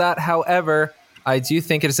than just that. However, I do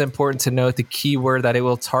think it is important to note the keyword that it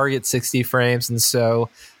will target 60 frames, and so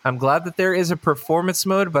I'm glad that there is a performance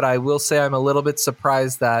mode, but I will say I'm a little bit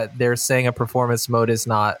surprised that they're saying a performance mode is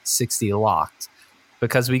not 60 locked.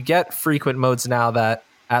 Because we get frequent modes now that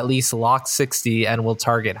at least lock 60 and will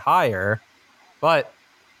target higher, but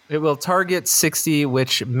it will target 60,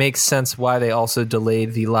 which makes sense why they also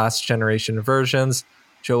delayed the last generation versions.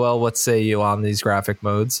 Joel, what say you on these graphic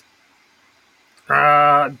modes?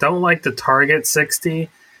 Don't like the target 60,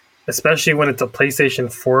 especially when it's a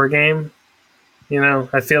PlayStation 4 game.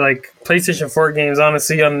 I feel like PlayStation 4 games,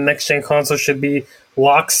 honestly, on the next-gen console should be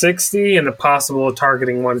lock 60 and a possible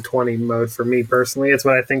targeting 120 mode for me personally. It's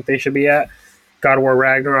what I think they should be at. God of War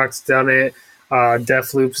Ragnarok's done it.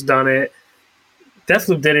 Deathloop's done it.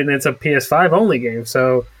 Deathloop did it, and it's a PS5 only game.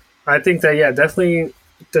 So I think that, yeah, definitely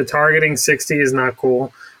the targeting 60 is not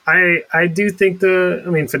cool. I do think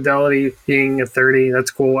fidelity being a 30,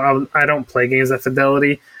 that's cool. I don't play games at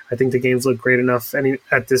fidelity. I think the games look great enough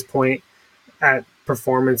at this point. At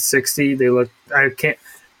performance 60, they look,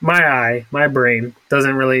 my brain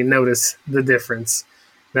doesn't really notice the difference.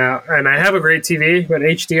 Now, and I have a great TV, but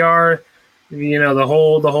HDR, the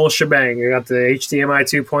whole shebang. I got the HDMI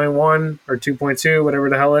 2.1 or 2.2, whatever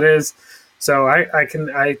the hell it is. So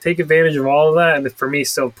I take advantage of all of that, and for me,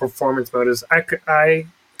 still performance mode is I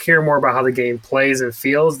care more about how the game plays and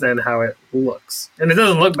feels than how it looks, and it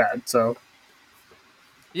doesn't look bad. So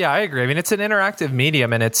yeah, I agree. I mean, it's an interactive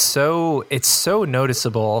medium, and it's so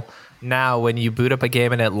noticeable now when you boot up a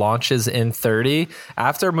game and it launches in 30.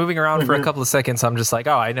 After moving around for a couple of seconds, I'm just like,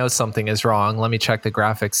 oh, I know something is wrong. Let me check the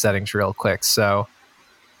graphics settings real quick. So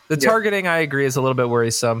the targeting, I agree, is a little bit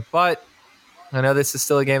worrisome, but I know this is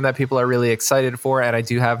still a game that people are really excited for, and I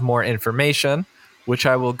do have more information, which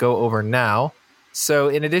I will go over now. So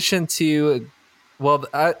in addition to,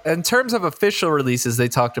 in terms of official releases, they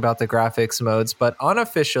talked about the graphics modes, but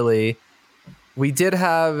unofficially, we did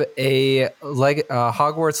have a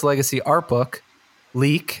Hogwarts Legacy art book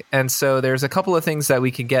leak, and so there's a couple of things that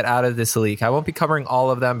we can get out of this leak. I won't be covering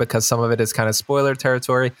all of them because some of it is kind of spoiler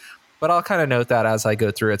territory, but I'll kind of note that as I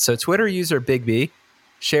go through it. So Twitter user Big B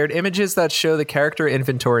shared images that show the character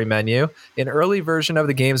inventory menu, an early version of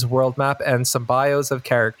the game's world map, and some bios of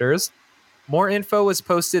characters. More info was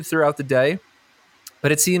posted throughout the day,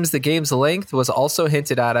 but it seems the game's length was also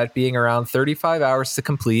hinted at being around 35 hours to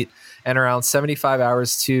complete and around 75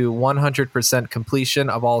 hours to 100% completion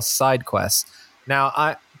of all side quests.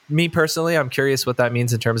 Now, me personally, I'm curious what that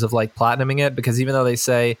means in terms of like platinuming it, because even though they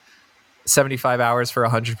say 75 hours for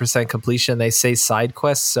 100% completion, they say side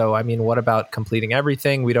quests. So, I mean, what about completing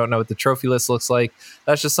everything? We don't know what the trophy list looks like.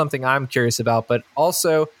 That's just something I'm curious about. But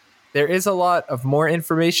also, there is a lot of more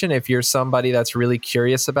information if you're somebody that's really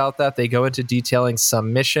curious about that. They go into detailing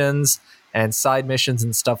some missions and side missions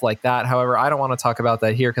and stuff like that. However, I don't want to talk about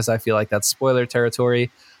that here because I feel like that's spoiler territory.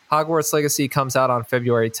 Hogwarts Legacy comes out on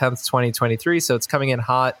February 10th, 2023, so it's coming in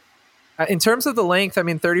hot. In terms of the length, I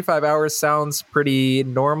mean, 35 hours sounds pretty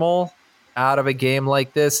normal out of a game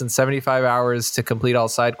like this, and 75 hours to complete all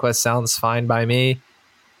side quests sounds fine by me.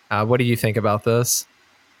 What do you think about this?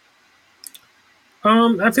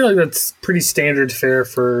 I feel like that's pretty standard fare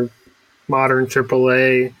for modern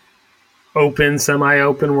AAA open,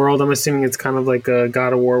 semi-open world. I'm assuming it's kind of like a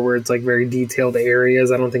God of War where it's like very detailed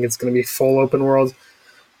areas. I don't think it's going to be full open world.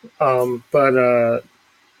 It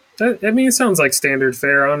sounds like standard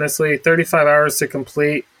fare, honestly. 35 hours to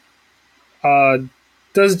complete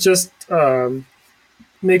does just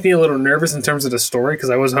make me a little nervous in terms of the story,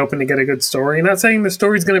 because I was hoping to get a good story. Not saying the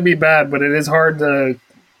story's going to be bad, but it is hard to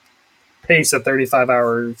pace a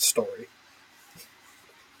 35-hour story.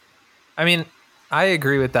 I mean, I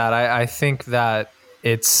agree with that. I think that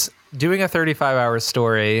it's doing a 35-hour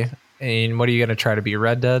story. And what are you going to try to be,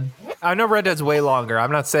 Red Dead? I know Red Dead's way longer.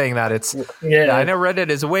 I'm not saying that it's... Yeah, I know Red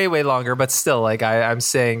Dead is way, way longer, but still, like, I'm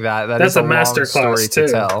saying that's is a master story to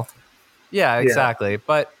tell. Yeah, exactly. Yeah.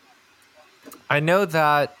 But I know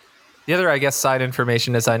that the other, I guess, side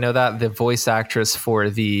information is I know that the voice actress for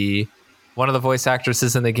one of the voice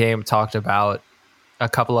actresses in the game talked about a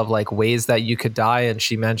couple of like ways that you could die, and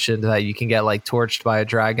she mentioned that you can get like torched by a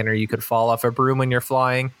dragon, or you could fall off a broom when you're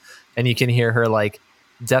flying, and you can hear her like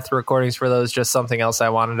death recordings for those. Just something else I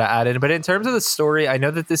wanted to add in. But in terms of the story, I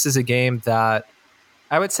know that this is a game that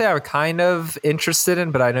I would say I'm kind of interested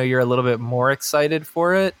in, but I know you're a little bit more excited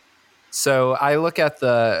for it. So I look at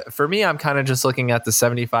for me, I'm kind of just looking at the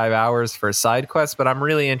 75 hours for side quests, but I'm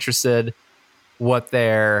really interested what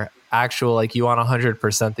their actual, like, you want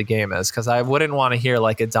 100% the game is, because I wouldn't want to hear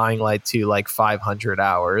like a Dying Light 2 like 500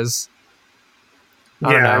 hours.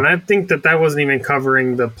 Yeah, and I think that wasn't even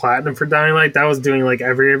covering the platinum for Dying Light. That was doing like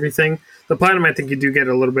everything. The platinum, I think you do get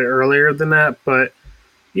a little bit earlier than that, but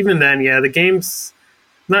even then, yeah, the game's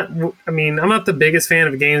not. I mean, I'm not the biggest fan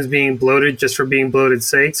of games being bloated just for being bloated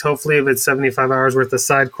sakes. Hopefully, if it's 75 hours worth of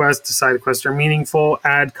side quests, the side quests are meaningful,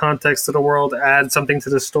 add context to the world, add something to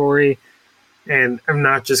the story, and I'm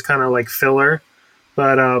not just kind of like filler.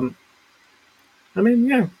 But I mean,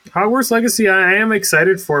 yeah, Hogwarts Legacy, I am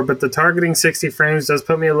excited for, but the targeting 60 frames does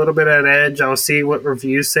put me a little bit at edge. I'll see what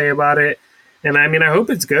reviews say about it. And I mean, I hope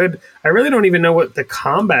it's good. I really don't even know what the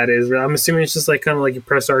combat is. I'm assuming it's just like kind of like you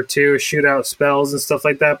press R2, shoot out spells and stuff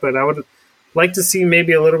like that. But I would like to see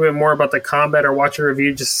maybe a little bit more about the combat, or watch a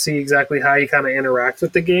review just to see exactly how you kind of interact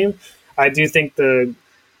with the game. I do think the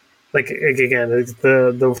like again,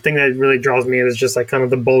 the thing that really draws me in is just like kind of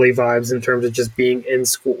the bully vibes in terms of just being in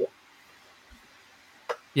school.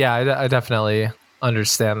 Yeah, I definitely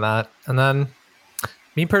understand that. And then,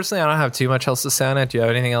 me personally, I don't have too much else to say on it. Do you have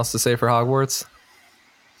anything else to say for Hogwarts?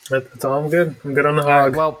 That's all. I'm good. I'm good on the All right,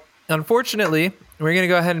 hog. well, unfortunately, we're going to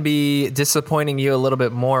go ahead and be disappointing you a little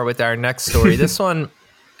bit more with our next story. This one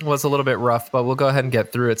was a little bit rough, but we'll go ahead and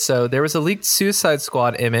get through it. So there was a leaked Suicide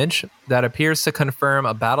Squad image that appears to confirm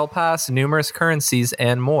a battle pass, numerous currencies,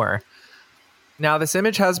 and more. Now, this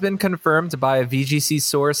image has been confirmed by a VGC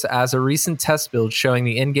source as a recent test build showing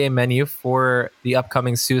the in-game menu for the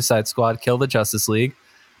upcoming Suicide Squad Kill the Justice League.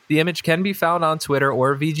 The image can be found on Twitter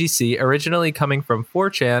or VGC, originally coming from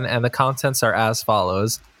 4chan, and the contents are as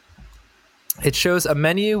follows. It shows a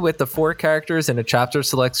menu with the 4 characters in a chapter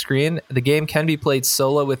select screen. The game can be played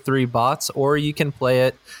solo with 3 bots, or you can play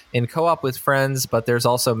it in co-op with friends, but there's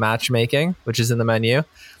also matchmaking, which is in the menu.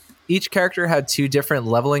 Each character had 2 different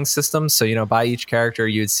leveling systems. So, by each character,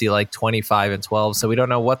 you'd see like 25 and 12. So we don't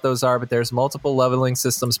know what those are, but there's multiple leveling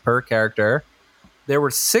systems per character. There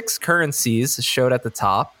were 6 currencies showed at the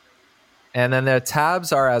top. And then the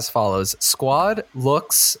tabs are as follows: Squad,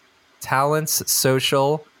 Looks, Talents,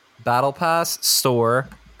 Social, Battle Pass, Store,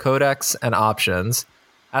 Codex, and Options.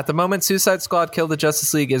 At the moment, Suicide Squad Kill the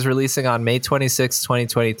Justice League is releasing on May 26,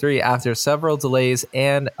 2023, after several delays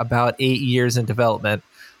and about 8 years in development.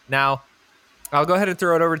 Now, I'll go ahead and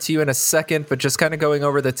throw it over to you in a second, but just kind of going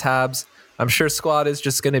over the tabs. I'm sure Squad is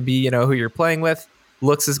just going to be, who you're playing with.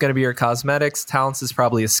 Looks is going to be your cosmetics. Talents is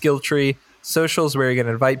probably a skill tree. Social is where you're going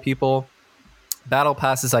to invite people. Battle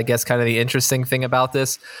Pass is, I guess, kind of the interesting thing about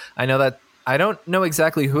this. I don't know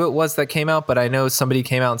exactly who it was that came out, but I know somebody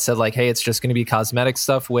came out and said, like, hey, it's just going to be cosmetic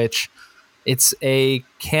stuff, which it's a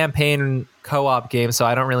campaign co-op game, so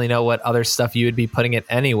I don't really know what other stuff you would be putting it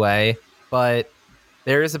anyway. But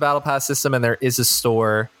there is a Battle Pass system and there is a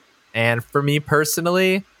store. And for me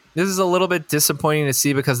personally, this is a little bit disappointing to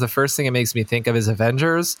see because the first thing it makes me think of is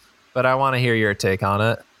Avengers, but I want to hear your take on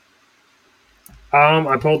it.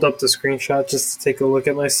 I pulled up the screenshot just to take a look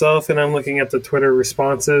at myself, and I'm looking at the Twitter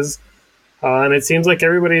responses. And it seems like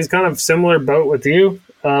everybody's kind of similar boat with you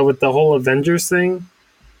with the whole Avengers thing.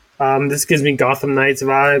 This gives me Gotham Knights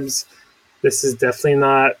vibes. This is definitely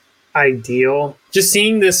not ideal. Just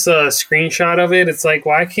seeing this screenshot of it, it's like,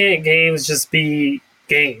 why can't games just be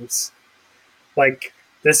games? Like,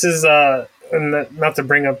 this is, not to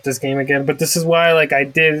bring up this game again, but this is why,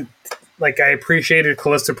 I appreciated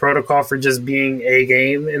Callisto Protocol for just being a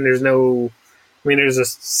game, and there's a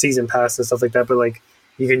season pass and stuff like that, but like,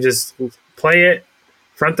 you can just play it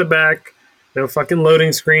front to back, no fucking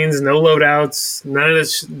loading screens, no loadouts,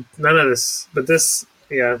 none of this. But this,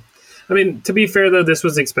 yeah. I mean, to be fair though, this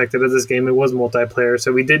was expected of this game. It was multiplayer,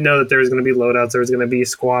 so we did know that there was going to be loadouts, there was going to be a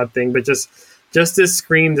squad thing, but just this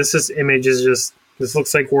screen, this image is just, this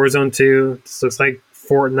looks like Warzone 2, this looks like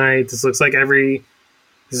Fortnite, this looks like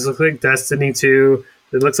Destiny 2.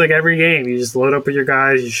 It looks like every game. You just load up with your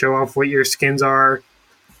guys, you show off what your skins are,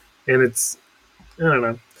 and it's, I don't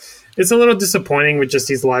know. It's a little disappointing with just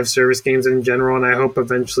these live service games in general, and I hope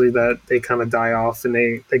eventually that they kind of die off and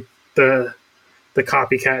they, like, the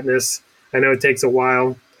copycatness. I know it takes a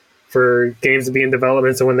while for games to be in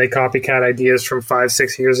development, so when they copycat ideas from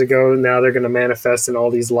 5-6 years ago, now they're going to manifest in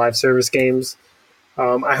all these live service games.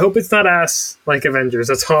 I hope it's not ass like Avengers.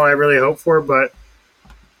 That's all I really hope for, but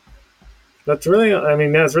that's really all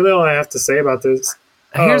I have to say about this.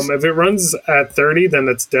 If it runs at 30, then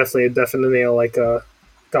that's definitely like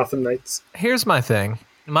Gotham Knights. Here's my thing.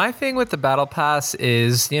 My thing with the Battle Pass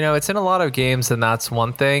is, it's in a lot of games, and that's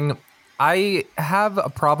one thing. I have a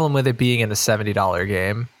problem with it being in a $70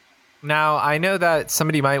 game. Now, I know that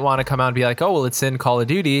somebody might want to come out and be like, oh, well, it's in Call of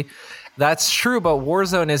Duty. That's true, but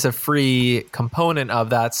Warzone is a free component of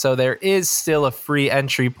that, so there is still a free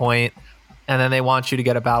entry point, and then they want you to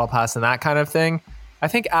get a Battle Pass and that kind of thing. I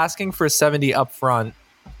think asking for 70 up front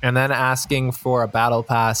and then asking for a Battle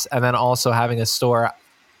Pass and then also having a store,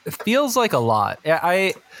 it feels like a lot.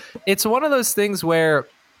 It's one of those things where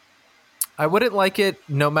I wouldn't like it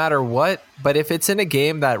no matter what, but if it's in a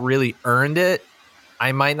game that really earned it,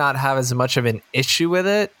 I might not have as much of an issue with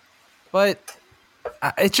it. But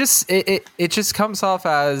it just comes off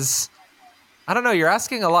as, I don't know, you're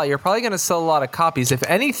asking a lot. You're probably going to sell a lot of copies. If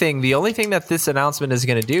anything, the only thing that this announcement is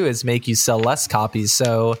going to do is make you sell less copies.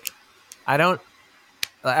 So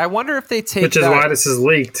I wonder if they take, which is why this is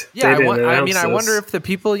leaked. Yeah, I wonder if the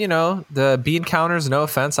people, the bean counters, no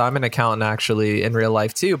offense, I'm an accountant actually in real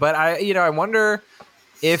life too, but I wonder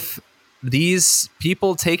if these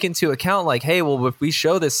people take into account like, hey, well, if we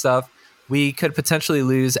show this stuff, we could potentially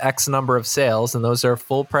lose X number of sales, and those are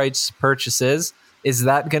full price purchases. Is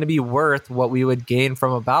that going to be worth what we would gain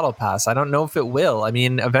from a battle pass? I don't know if it will. I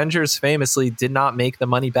mean, Avengers famously did not make the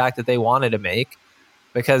money back that they wanted to make,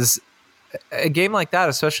 because a game like that,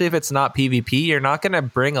 especially if it's not PvP, you're not going to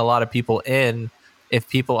bring a lot of people in if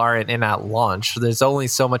people aren't in at launch. There's only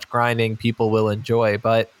so much grinding people will enjoy.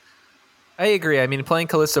 But I agree. I mean, playing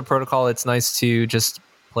Callisto Protocol, it's nice to just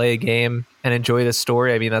play a game and enjoy the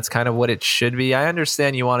story. I mean, that's kind of what it should be. I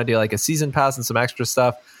understand you want to do like a season pass and some extra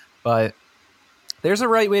stuff, but there's a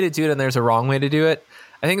right way to do it and there's a wrong way to do it.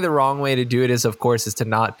 I think the wrong way to do it is, of course, is to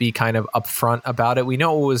not be kind of upfront about it. We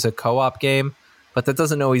know it was a co-op game, but that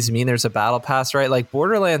doesn't always mean there's a battle pass, right? Like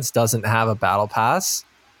Borderlands doesn't have a battle pass.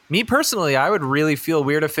 Me personally, I would really feel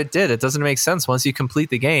weird if it did. It doesn't make sense. Once you complete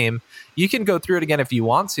the game, you can go through it again if you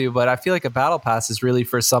want to, but I feel like a battle pass is really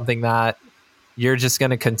for something that you're just going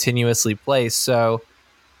to continuously play. So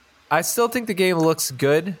I still think the game looks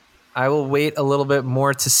good. I will wait a little bit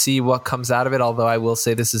more to see what comes out of it, although I will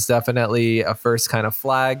say this is definitely a first kind of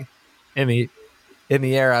flag in the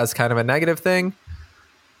air as kind of a negative thing.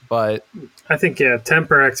 But I think,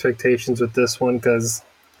 temper expectations with this one, because,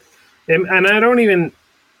 and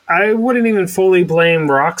I wouldn't even fully blame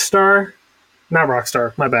Rockstar, not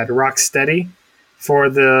Rockstar, my bad, Rocksteady for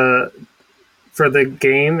the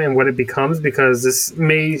game and what it becomes, because this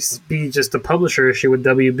may be just a publisher issue with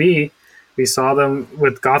WB. We saw them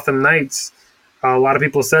with Gotham Knights. A lot of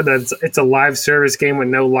people said that it's a live service game with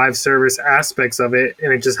no live service aspects of it,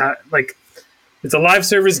 and it just it's a live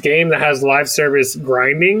service game that has live service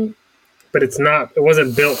grinding, but it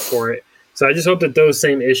wasn't built for it. So I just hope that those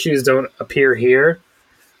same issues don't appear here.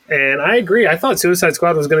 And I agree. I thought Suicide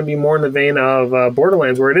Squad was going to be more in the vein of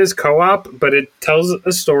Borderlands, where it is co-op, but it tells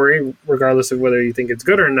a story regardless of whether you think it's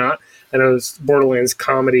good or not. I know Borderlands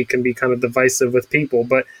comedy can be kind of divisive with people,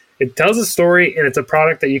 but it tells a story, and it's a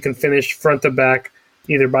product that you can finish front to back,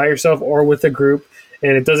 either by yourself or with a group,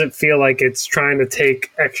 and it doesn't feel like it's trying to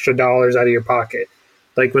take extra dollars out of your pocket.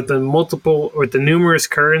 Like with the numerous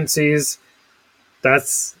currencies,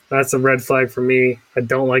 that's a red flag for me. I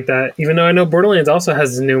don't like that, even though I know Borderlands also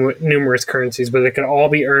has numerous currencies, but it can all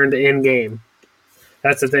be earned in-game.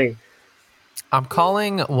 That's the thing. I'm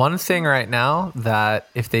calling one thing right now that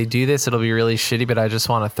if they do this, it'll be really shitty, but I just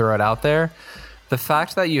want to throw it out there. The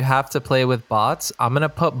fact that you have to play with bots, I'm going to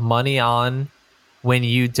put money on when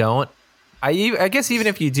you don't. I guess even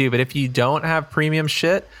if you do, but if you don't have premium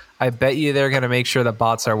shit, I bet you they're going to make sure the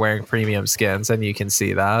bots are wearing premium skins, and you can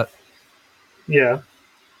see that. Yeah,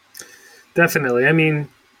 definitely. I mean,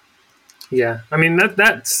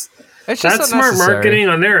 that's smart marketing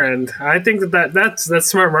on their end. I think that's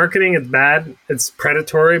smart marketing. It's bad. It's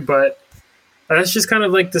predatory, but that's just kind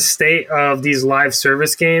of like the state of these live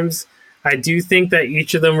service games. I do think that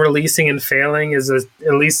each of them releasing and failing is at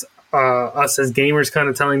least us as gamers kind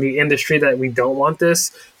of telling the industry that we don't want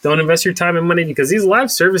this. Don't invest your time and money, because these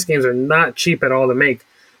live service games are not cheap at all to make.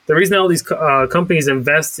 The reason all these companies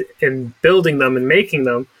invest in building them and making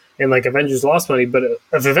them, and like Avengers lost money, but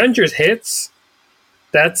if Avengers hits,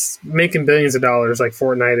 that's making billions of dollars, like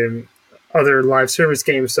Fortnite and other live service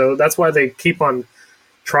games. So that's why they keep on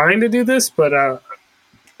trying to do this, but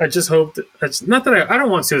I just hope it's not that I don't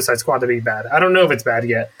want Suicide Squad to be bad. I don't know if it's bad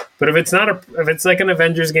yet, but if it's like an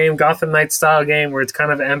Avengers game, Gotham Knights style game where it's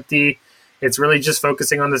kind of empty, it's really just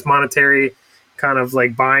focusing on this monetary kind of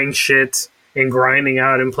like buying shit and grinding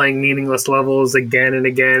out and playing meaningless levels again and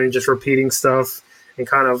again and just repeating stuff and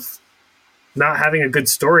kind of not having a good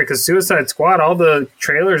story, because Suicide Squad, all the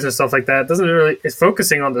trailers and stuff like that, it's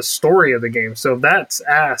focusing on the story of the game. So if that's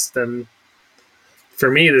ass, then for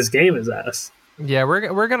me, this game is ass. Yeah,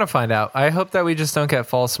 we're gonna find out. I hope that we just don't get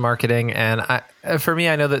false marketing. And for me,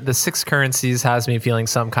 I know that the 6 currencies has me feeling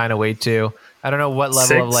some kind of way too. I don't know what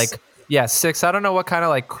level 6? of 6. I don't know what kind of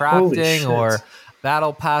like crafting or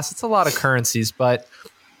battle pass. It's a lot of currencies, but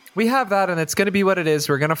we have that, and it's going to be what it is.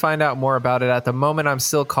 We're going to find out more about it. At the moment, I'm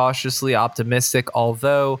still cautiously optimistic,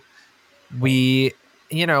 although we've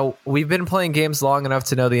been playing games long enough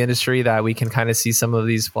to know the industry that we can kind of see some of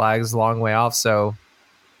these flags a long way off. So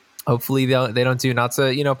hopefully they don't do, not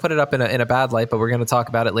to put it up in a bad light, but we're going to talk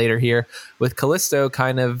about it later here with Callisto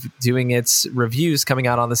kind of doing its reviews coming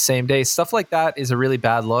out on the same day. Stuff like that is a really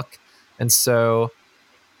bad look, and so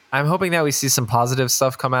I'm hoping that we see some positive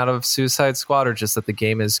stuff come out of Suicide Squad, or just that the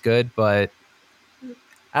game is good. But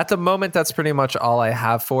at the moment, that's pretty much all I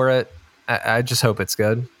have for it. I just hope it's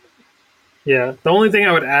good. Yeah, the only thing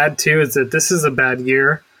I would add too is that this is a bad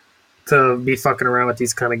year to be fucking around with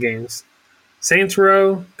these kind of games. Saints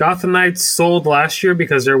Row, Gotham Knights sold last year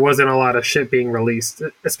because there wasn't a lot of shit being released,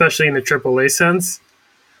 especially in the AAA sense.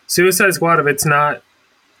 Suicide Squad, if it's not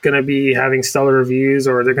going to be having stellar reviews,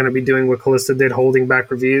 or they're going to be doing what Callista did, holding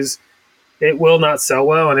back reviews, it will not sell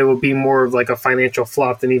well, and it will be more of like a financial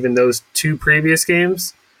flop than even those two previous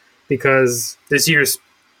games, because this year's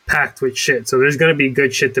packed with shit. So there's going to be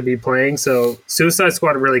good shit to be playing. So Suicide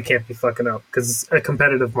Squad really can't be fucking up because it's a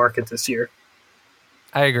competitive market this year.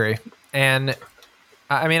 I agree. And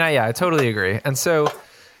I mean, I totally agree. And so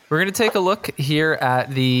we're going to take a look here at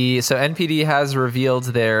so NPD has revealed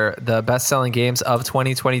the best-selling games of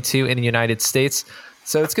 2022 in the United States.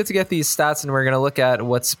 So it's good to get these stats, and we're going to look at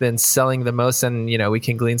what's been selling the most, and we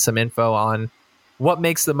can glean some info on what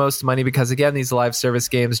makes the most money, because again, these live service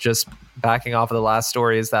games, just backing off of the last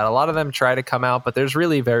story, is that a lot of them try to come out, but there's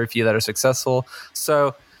really very few that are successful.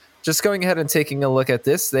 So just going ahead and taking a look at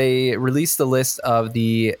this, they released the list of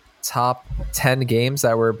the top 10 games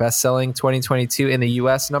that were best-selling 2022 in the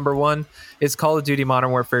US. Number 1 is Call of Duty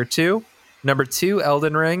Modern Warfare 2. Number 2,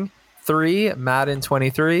 Elden Ring. 3, Madden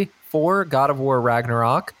 23. 4, God of War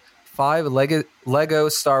Ragnarok. 5, Lego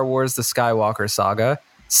Star Wars The Skywalker Saga.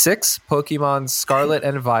 6, Pokemon Scarlet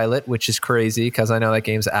and Violet, which is crazy because I know that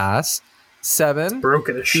game's ass. 7,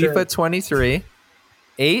 broken as FIFA shit. 23.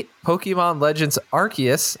 8, Pokemon Legends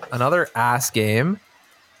Arceus, another ass game.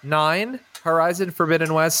 9, Horizon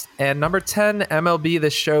Forbidden West. And number 10, MLB The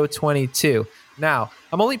Show 22. Now,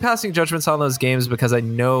 I'm only passing judgments on those games because I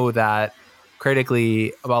know that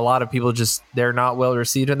critically a lot of people they're not well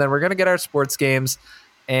received. And then we're going to get our sports games,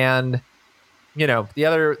 and the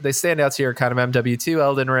standouts here are kind of MW2,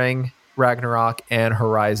 Elden Ring, Ragnarok, and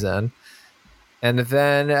Horizon. And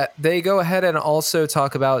then they go ahead and also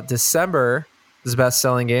talk about December's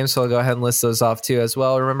best-selling games, so I'll go ahead and list those off too as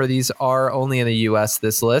well. Remember, these are only in the US,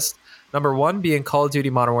 this list. Number 1 being Call of Duty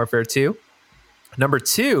Modern Warfare 2. Number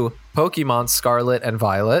 2, Pokemon Scarlet and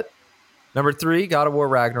Violet. Number 3, God of War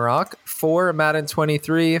Ragnarok. 4, Madden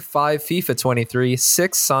 23. 5, FIFA 23.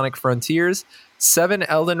 6, Sonic Frontiers. 7,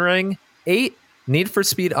 Elden Ring. 8, Need for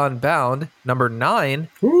Speed Unbound. Number 9,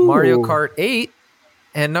 Mario Kart 8.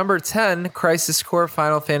 And number 10, Crisis Core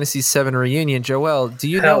Final Fantasy VII Reunion. Joel, do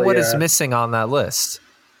you know what is missing on that list?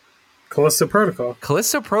 Callisto Protocol.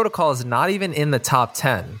 Callisto Protocol is not even in the top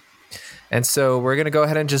 10. And so we're going to go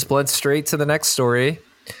ahead and just blend straight to the next story.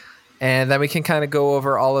 And then we can kind of go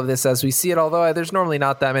over all of this as we see it, although there's normally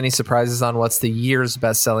not that many surprises on what's the year's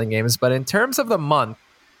best-selling games. But in terms of the month,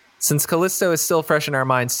 since Callisto is still fresh in our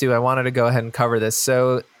minds too, I wanted to go ahead and cover this.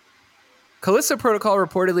 So Callisto Protocol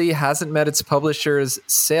reportedly hasn't met its publisher's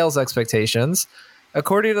sales expectations.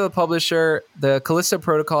 According to the publisher, the Callisto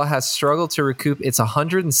Protocol has struggled to recoup its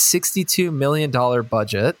 $162 million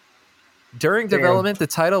budget. During development, the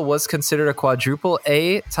title was considered a quadruple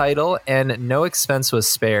A title, and no expense was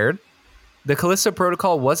spared. The Callisto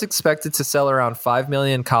Protocol was expected to sell around 5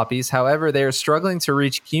 million copies. However, they are struggling to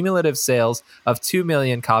reach cumulative sales of 2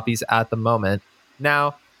 million copies at the moment.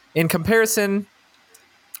 Now, in comparison,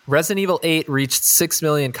 Resident Evil 8 reached 6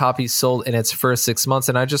 million copies sold in its first 6 months.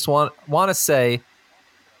 And I just want to say,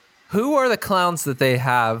 who are the clowns that they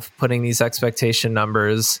have putting these expectation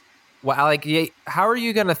numbers? Well, how are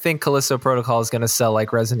you going to think Callisto Protocol is going to sell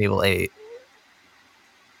like Resident Evil 8?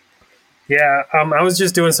 Yeah, I was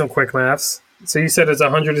just doing some quick maths. So you said it's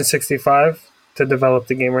 165 to develop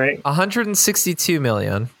the game, right? 162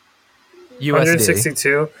 million USD.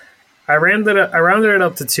 162. I rounded it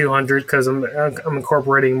up to 200 because I'm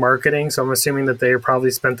incorporating marketing. So I'm assuming that they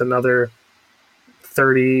probably spent another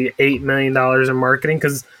 $38 million in marketing.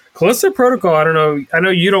 Because Callisto Protocol, I don't know. I know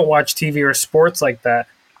you don't watch TV or sports like that,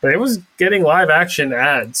 but it was getting live action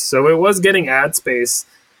ads, so it was getting ad space.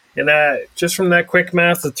 And just from that quick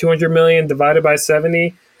math, the 200 million divided by 70,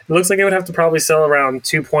 it looks like it would have to probably sell around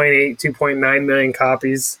 2.8, 2.9 million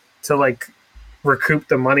copies to like recoup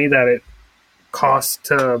the money that it cost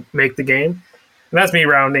to make the game. And that's me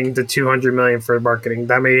rounding to 200 million for marketing.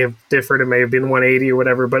 That may have differed. It may have been 180 or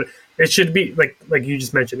whatever, but it should be like you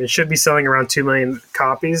just mentioned, it should be selling around 2 million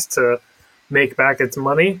copies to make back its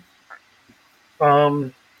money.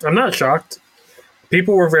 I'm not shocked.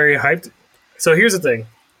 People were very hyped. So here's the thing.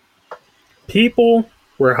 People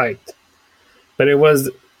were hyped, but it was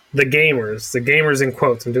the gamers in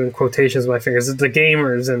quotes. I'm doing quotations with my fingers. It's the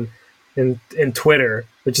gamers in Twitter,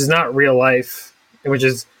 which is not real life, which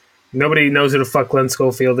is nobody knows who the fuck Glenn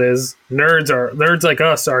Schofield is. Nerds like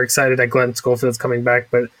us are excited that Glenn Schofield's coming back,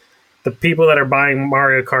 but the people that are buying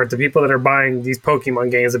Mario Kart, the people that are buying these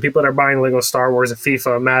Pokemon games, the people that are buying Lego Star Wars and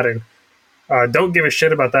FIFA and Madden, don't give a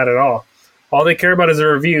shit about that at all. All they care about is the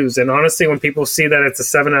reviews. And honestly, when people see that it's a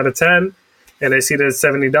 7 out of 10 and they see that it's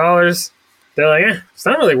 $70, they're like, it's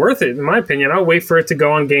not really worth it, in my opinion. I'll wait for it to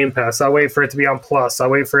go on Game Pass. I'll wait for it to be on Plus. I'll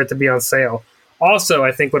wait for it to be on sale. also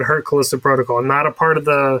I think would hurt Callisto Protocol. Not a part of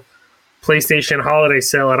the PlayStation holiday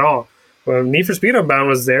sale at all. Well, Need for Speed Unbound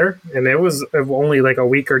was there, and it was only like a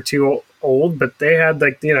week or two old, but they had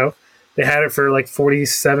they had it for like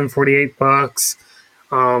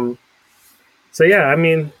 $47-$48. So yeah, I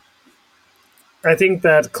mean, I think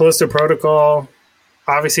that Callisto Protocol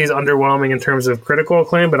obviously is underwhelming in terms of critical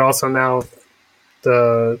acclaim, but also now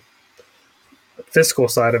the fiscal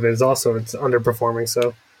side of it is also it's underperforming.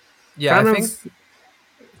 So Yeah,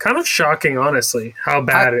 kind of shocking, honestly, how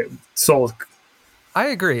bad it sold. I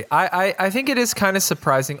agree. I think it is kind of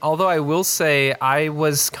surprising, although I will say I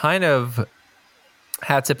was kind of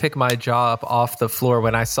had to pick my jaw up off the floor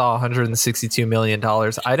when I saw $162 million.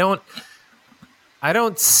 I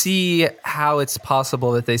don't see how it's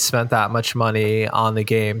possible that they spent that much money on the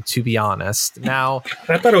game, to be honest. Now,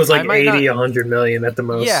 I thought it was like 100 million at the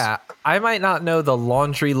most. Yeah, I might not know the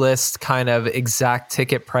laundry list kind of exact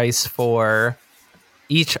ticket price for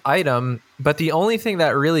each item, but the only thing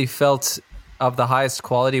that really felt of the highest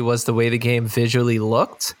quality was the way the game visually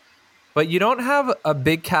looked. But you don't have a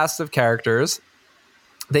big cast of characters.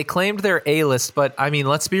 They claimed their A-list, but I mean,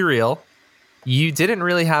 let's be real. You didn't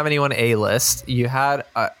really have anyone A-list. You had,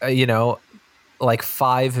 like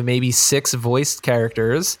 5, maybe 6 voiced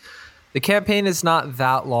characters. The campaign is not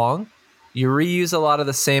that long. You reuse a lot of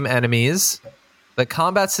the same enemies. The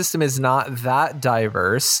combat system is not that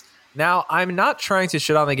diverse. Now, I'm not trying to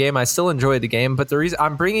shit on the game. I still enjoyed the game, but the reason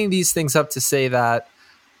I'm bringing these things up to say that,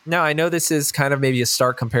 now I know this is kind of maybe a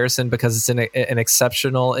stark comparison because it's an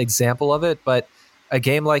exceptional example of it, but a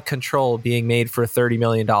game like Control being made for $30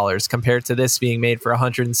 million compared to this being made for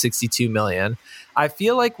 $162 million. I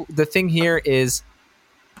feel like the thing here is,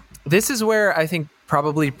 this is where I think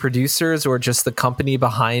probably producers or just the company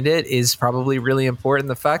behind it is probably really important.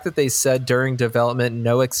 The fact that they said during development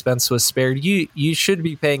no expense was spared, you should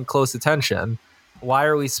be paying close attention. Why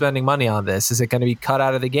are we spending money on this? Is it going to be cut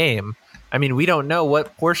out of the game? I mean, we don't know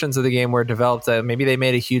what portions of the game were developed. Maybe they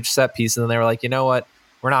made a huge set piece and then they were like, you know what?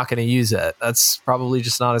 We're not going to use it. That's probably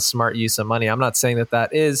just not a smart use of money. I'm not saying that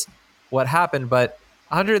that is what happened, but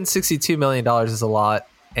 $162 million is a lot.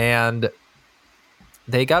 And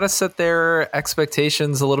they got to set their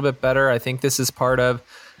expectations a little bit better. I think this is part of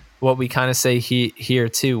what we kind of say here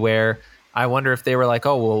too, where I wonder if they were like,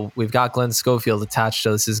 oh, well, we've got Glenn Schofield attached,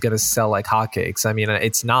 so this is going to sell like hotcakes. I mean,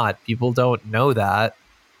 it's not. People don't know that.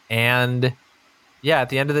 And yeah, at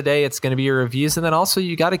the end of the day, it's going to be your reviews. And then also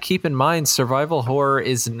you got to keep in mind, survival horror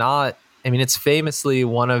is not, I mean, it's famously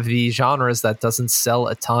one of the genres that doesn't sell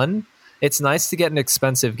a ton. It's nice to get an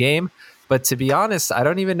expensive game, but to be honest, I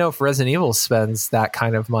don't even know if Resident Evil spends that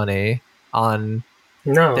kind of money on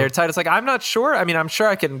their titles. Like, I'm not sure. I mean, I'm sure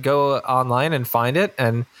I can go online and find it,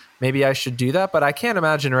 and maybe I should do that, but I can't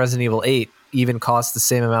imagine Resident Evil 8 even costs the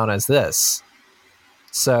same amount as this.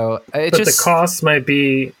 So the cost might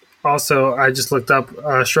be... Also, I just looked up,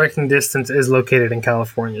 Striking Distance is located in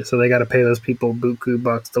California, so they got to pay those people buku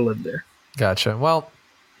bucks to live there. Gotcha. Well,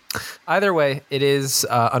 either way, it is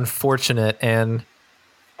unfortunate, and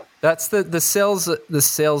that's the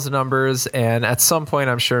sales numbers. And at some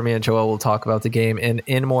point, I'm sure me and Joel will talk about the game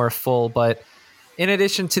in more full. But in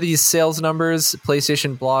addition to these sales numbers,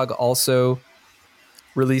 PlayStation Blog also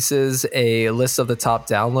releases a list of the top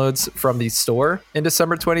downloads from the store in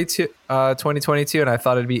December 2022, and I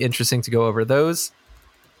thought it'd be interesting to go over those.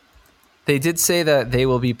 They did say that they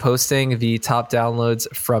will be posting the top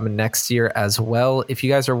downloads from next year as well. If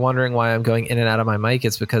you guys are wondering why I'm going in and out of my mic,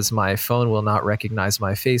 it's because my phone will not recognize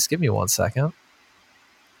my face. Give me 1 second.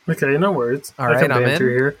 Okay, no worries. All right, I'm in.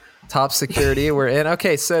 Here. Top security, we're in.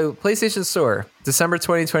 Okay, so PlayStation Store, December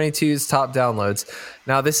 2022's top downloads.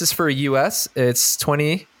 Now, this is for US. It's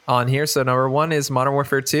 20 on here. So number 1 is Modern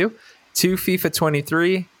Warfare 2, 2 FIFA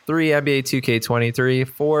 23, 3 NBA 2K23,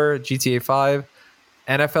 4 GTA 5,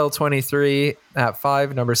 NFL 23 at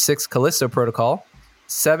 5, number 6 Callisto Protocol,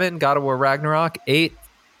 7 God of War Ragnarok, 8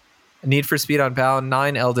 Need for Speed Unbound,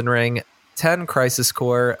 9 Elden Ring, 10 Crisis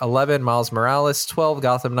Core, 11 Miles Morales, 12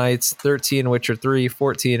 Gotham Knights, 13 Witcher 3,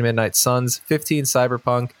 14 Midnight Suns, 15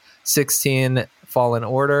 Cyberpunk, 16 Fallen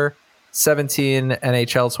Order, 17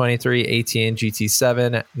 NHL 23, 18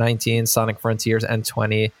 GT7, 19 Sonic Frontiers, and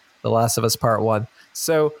 20 The Last of Us Part 1.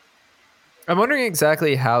 So I'm wondering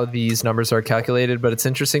exactly how these numbers are calculated, but it's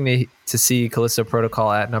interesting to see Callisto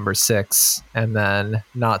Protocol at number 6 and then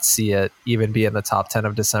not see it even be in the top 10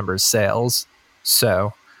 of December's sales.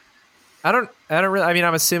 So I don't really, I mean,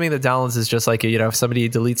 I'm assuming the downloads is just like, if somebody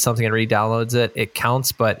deletes something and re-downloads it, it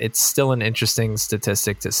counts, but it's still an interesting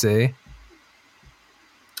statistic to see.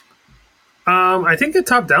 I think the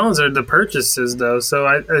top downloads are the purchases, though. So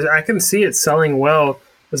I can see it selling well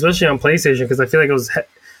especially on PlayStation, because I feel like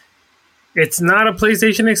it's not a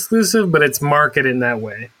PlayStation exclusive, but it's marketed in that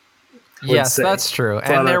way. Yes, that's true.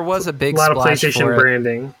 And there was a big splash of PlayStation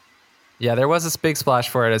branding. Yeah, there was a big splash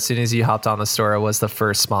for it as soon as you hopped on the store. It was the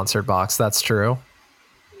first sponsored box. That's true.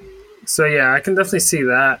 So yeah, I can definitely see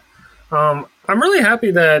that. I'm really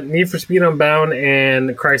happy that Need for Speed Unbound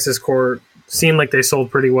and Crisis Core seem like they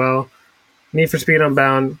sold pretty well. Need for Speed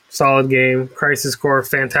Unbound, solid game. Crisis Core,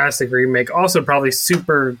 fantastic remake. Also probably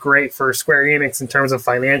super great for Square Enix in terms of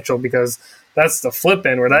financial, because that's the flip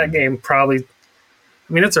end where that game probably...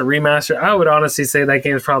 I mean, it's a remaster. I would honestly say that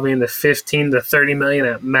game is probably in the 15 to 30 million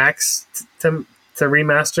at max to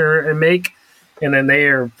remaster and make. And then they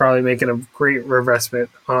are probably making a great reinvestment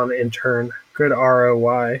on in turn. Good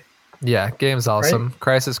ROI. Yeah, game's awesome. Right?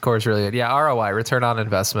 Crisis Core is really good. Yeah, ROI, return on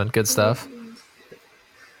investment. Good stuff.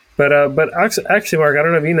 But actually, Mark, I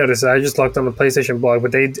don't know if you noticed that. I just looked on the PlayStation blog,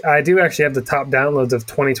 but I do actually have the top downloads of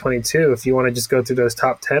 2022 if you want to just go through those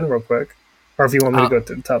top 10 real quick. Or if you want me to go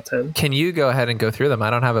through the top 10. Can you go ahead and go through them?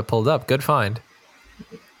 I don't have it pulled up. Good find.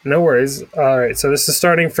 No worries. All right, so this is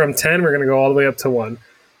starting from 10. We're going to go all the way up to 1.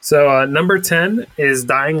 So number 10 is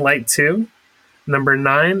Dying Light 2. Number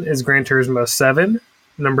 9 is Gran Turismo 7.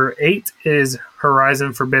 Number 8 is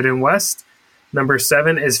Horizon Forbidden West. Number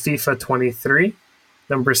 7 is FIFA 23.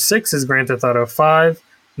 Number 6 is Grand Theft Auto 5.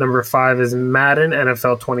 Number 5 is Madden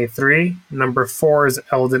NFL 23. Number 4 is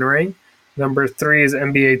Elden Ring. Number 3 is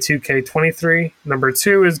NBA 2K23. Number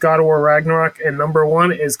 2 is God of War Ragnarok. And number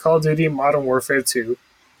 1 is Call of Duty Modern Warfare 2.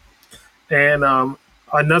 And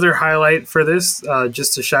another highlight for this,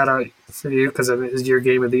 just a shout out for you, because it was your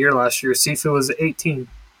game of the year last year, Sifu was 18.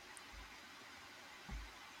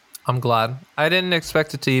 I'm glad. I didn't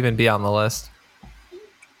expect it to even be on the list.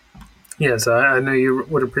 Yes, I know you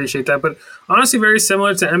would appreciate that. But honestly, very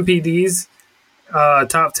similar to MPD's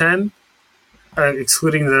top 10.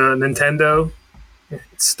 Excluding the Nintendo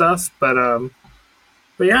stuff, but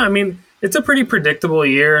yeah, I mean, it's a pretty predictable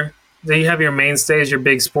year. Then you have your mainstays, your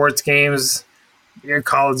big sports games, your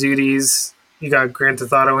Call of Duties. You got Grand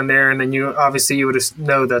Theft Auto in there, and then you would assume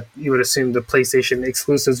the PlayStation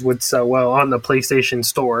exclusives would sell well on the PlayStation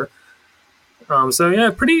Store. So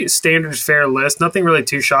yeah, pretty standard fare list. Nothing really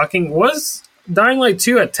too shocking. Was Dying Light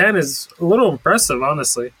 2 at 10 is a little impressive,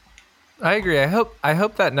 honestly. I agree. I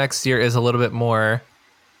hope that next year is a little bit more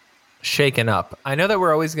shaken up. I know that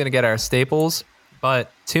we're always going to get our staples,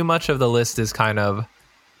 but too much of the list is kind of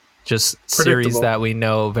just series that we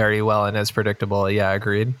know very well and is predictable. Yeah,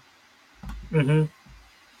 agreed. Mm-hmm.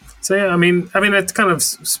 So yeah, I mean, it's kind of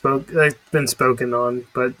been spoken on,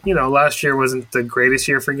 but last year wasn't the greatest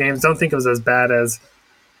year for games. Don't think it was as bad as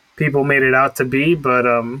people made it out to be, but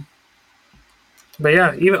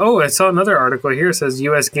yeah, I saw another article here. It says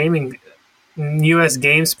U.S. game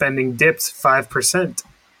spending dipped 5%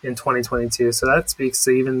 in 2022. So that speaks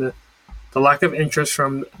to even the lack of interest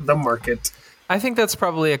from the market. I think that's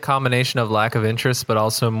probably a combination of lack of interest, but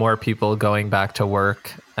also more people going back to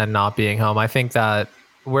work and not being home. I think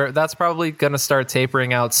that's probably going to start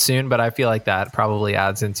tapering out soon, but I feel like that probably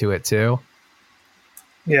adds into it too.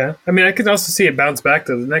 Yeah, I mean, I could also see it bounce back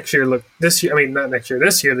to the next year. Look, this year,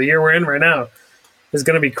 the year we're in right now is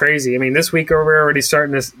going to be crazy. I mean, this week we're already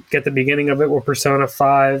starting to get the beginning of it with Persona 3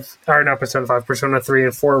 and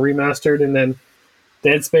 4 remastered, and then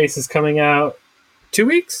Dead Space is coming out 2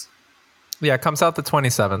 weeks? Yeah, it comes out the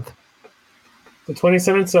 27th. The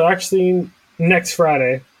 27th, so actually next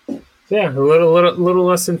Friday. So yeah, a little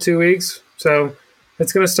less than 2 weeks. So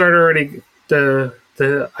it's going to start already,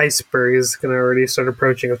 the iceberg is going to already start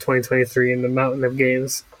approaching of 2023 in the mountain of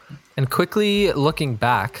games. And quickly looking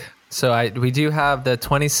back, so we do have the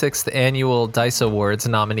 26th annual DICE Awards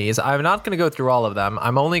nominees. I'm not going to go through all of them.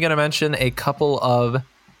 I'm only going to mention a couple of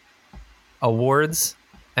awards,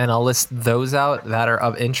 and I'll list those out that are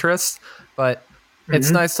of interest. But it's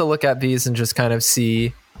nice to look at these and just kind of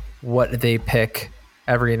see what they pick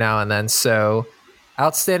every now and then. So,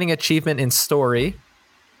 Outstanding Achievement in Story,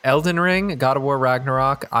 Elden Ring, God of War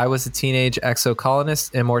Ragnarok, I Was a Teenage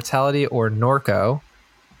Exocolonist, Immortality, or Norco.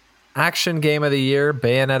 Action Game of the Year,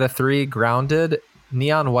 Bayonetta 3, Grounded,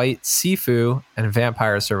 Neon White, Sifu, and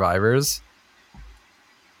Vampire Survivors.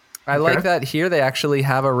 I like that here they actually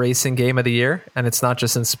have a Racing Game of the Year, and it's not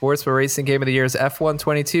just in sports, but Racing Game of the Year is F1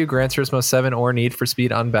 22, Gran Turismo 7, or Need for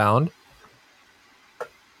Speed Unbound.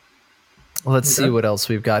 Let's see what else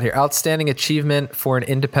we've got here. Outstanding Achievement for an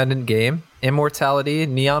Independent Game, Immortality,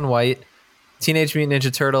 Neon White, Teenage Mutant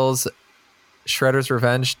Ninja Turtles, Shredder's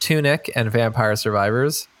Revenge, Tunic, and Vampire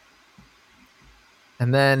Survivors.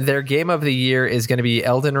 And then their Game of the Year is going to be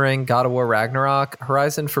Elden Ring, God of War Ragnarok,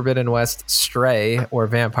 Horizon Forbidden West, Stray, or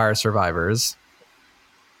Vampire Survivors.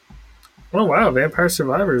 Oh wow, Vampire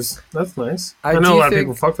Survivors. That's nice. I I know do a lot of think-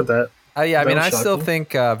 people fuck with that. Yeah, I mean, That I was still shocking.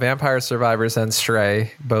 think Vampire Survivors and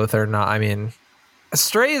Stray both are not. I mean,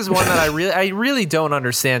 Stray is one that I really don't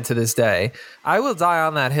understand to this day. I will die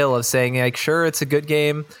on that hill of saying, like, sure, it's a good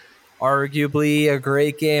game, arguably a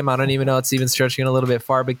great game. I don't even know it's even stretching it a little bit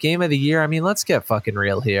far, but game of the year. I mean, let's get fucking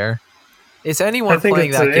real here. Is I anyone think playing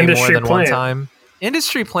it's that an game more industry than one plant. time?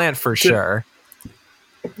 Industry plant for sure.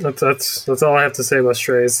 That's all I have to say about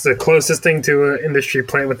Stray. It's the closest thing to an industry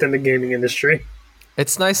plant within the gaming industry.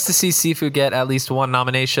 It's nice to see Sifu get at least one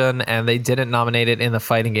nomination, and they didn't nominate it in the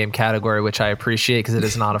fighting game category, which I appreciate because it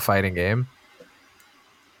is not a fighting game.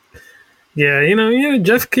 Yeah,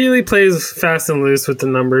 Jeff Keighley plays fast and loose with the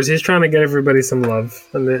numbers. He's trying to get everybody some love,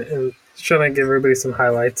 and he's trying to give everybody some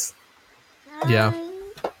highlights. Yeah,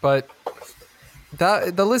 but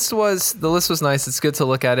the list was nice. It's good to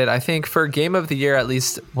look at it. I think for game of the year, at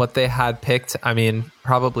least what they had picked, I mean,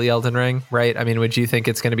 probably Elden Ring, right? I mean, would you think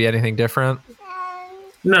it's going to be anything different?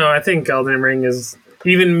 No, I think Elden Ring is,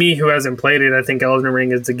 even me who hasn't played it, I think Elden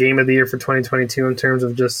Ring is the game of the year for 2022 in terms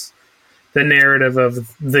of just the narrative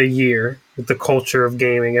of the year, with the culture of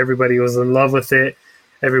gaming. Everybody was in love with it.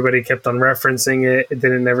 Everybody kept on referencing it. It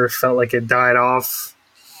didn't never felt like it died off.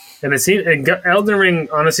 And Elden Ring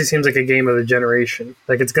honestly seems like a game of the generation.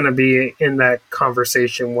 Like it's going to be in that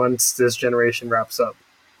conversation once this generation wraps up.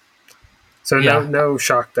 So Yeah. no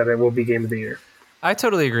shock that it will be game of the year. I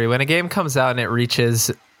totally agree. When a game comes out and it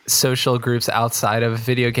reaches social groups outside of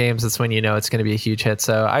video games, that's when you know it's going to be a huge hit.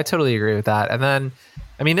 So I totally agree with that. And then,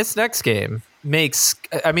 I mean, this next game this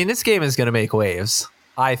game is going to make waves,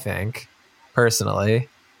 I think, personally.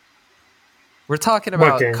 We're talking What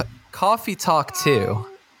about game? Coffee Talk 2.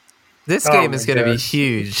 This Oh game my is going to be gosh.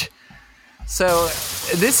 huge. So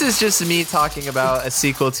this is just me talking about a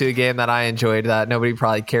sequel to a game that I enjoyed that nobody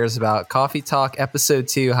probably cares about. Coffee Talk Episode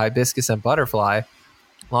 2, Hibiscus and Butterfly,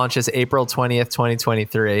 launches April 20th,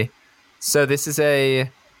 2023. So this is a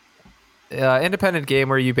independent game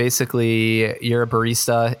where you're a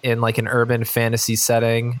barista in like an urban fantasy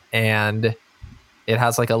setting, and it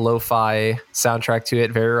has like a lo-fi soundtrack to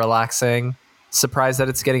it, very relaxing. Surprised that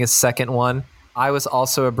it's getting a second one. I was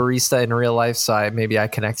also a barista in real life, so maybe I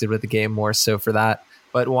connected with the game more so for that,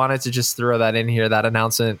 but wanted to just throw that in here. That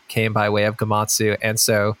announcement came by way of Gamatsu, and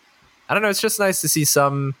so I don't know, it's just nice to see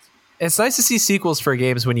it's nice to see sequels for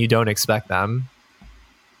games when you don't expect them.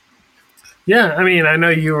 Yeah, I mean, I know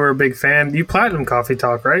you were a big fan. You platinum Coffee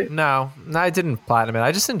Talk, right? No, I didn't platinum it.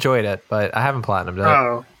 I just enjoyed it, but I haven't platinumed it.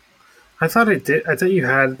 Oh, I thought it did. I thought you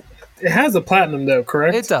had. It has a platinum though,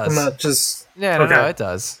 correct? It does. I'm not just. Yeah, no, Okay. it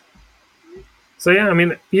does. So yeah, I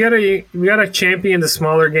mean, you gotta champion the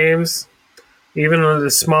smaller games, even on the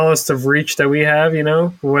smallest of reach that we have.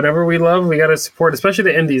 Whatever we love, we gotta support, especially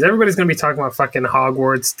the indies. Everybody's gonna be talking about fucking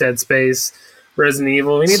Hogwarts, Dead Space, Resident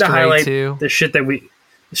Evil. We need to Stray highlight 2. the shit that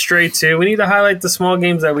Stray 2. We need to highlight the small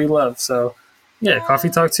games that we love. So yeah, Coffee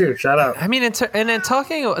Talk 2. Shout out. I mean, and then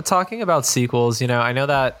talking about sequels, I know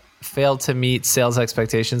that failed to meet sales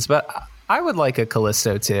expectations, but I would like a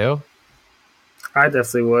Callisto 2. I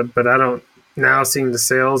definitely would, but I don't. Now seeing the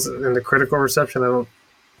sales and the critical reception, I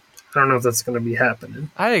don't know if that's going to be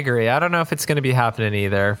happening. I agree. I don't know if it's going to be happening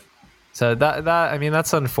either. So I mean,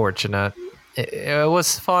 that's unfortunate. It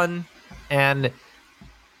was fun, and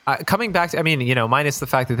coming back to, I mean, minus the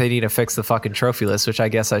fact that they need to fix the fucking trophy list, which I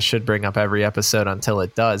guess I should bring up every episode until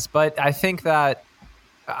it does. But I think that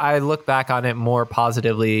I look back on it more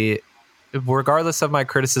positively. Regardless of my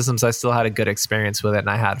criticisms, I still had a good experience with it, and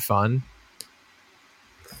I had fun.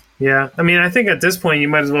 Yeah, I mean, I think at this point you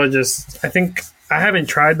might as well I think I haven't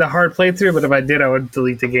tried the hard playthrough, but if I did, I would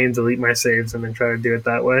delete the game, delete my saves, and then try to do it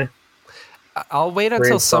that way. I'll wait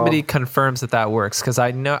until Reinstall. somebody confirms that works, because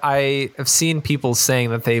I know I have seen people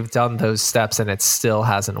saying that they've done those steps and it still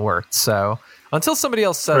hasn't worked. So until somebody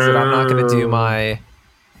else says it, I'm not going to do my.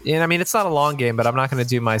 I mean, it's not a long game, but I'm not going to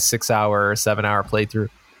do my 6-hour or 7-hour playthrough.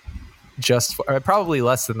 Probably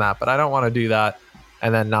less than that, but I don't want to do that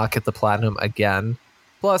and then not get the platinum again.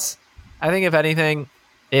 Plus, I think if anything,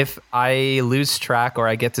 if I lose track or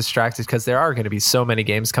I get distracted, because there are going to be so many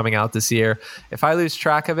games coming out this year, if I lose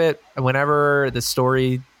track of it, whenever the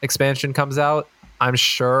story expansion comes out, I'm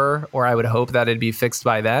sure, or I would hope that it'd be fixed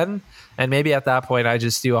by then. And maybe at that point, I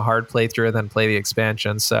just do a hard playthrough and then play the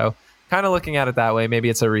expansion. So kind of looking at it that way, maybe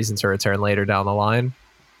it's a reason to return later down the line.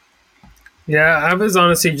 Yeah, I was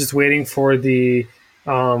honestly just waiting for the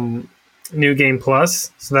New Game Plus,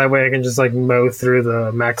 so that way I can just mow through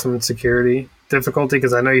the maximum security difficulty,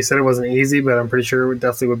 because I know you said it wasn't easy, but I'm pretty sure it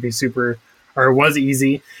definitely would be super, or it was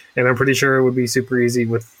easy, and I'm pretty sure it would be super easy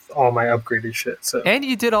with all my upgraded shit. So And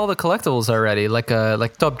you did all the collectibles already, like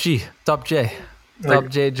Top J, Top J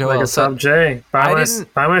Joel. like a So top J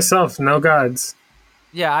by myself, no gods.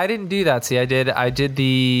 yeah, I didn't do that. See, I did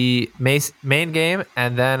the main game,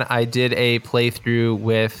 and then I did a playthrough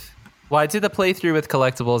with. Well, I did the playthrough with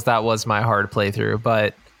collectibles. That was my hard playthrough,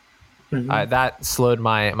 but that slowed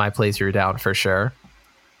my playthrough down for sure.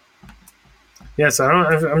 Yes,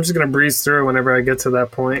 I'm just gonna breeze through whenever I get to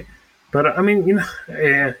that point. But I mean,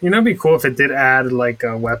 it'd be cool if it did add like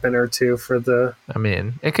a weapon or two for the. I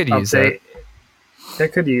mean, it could use it. It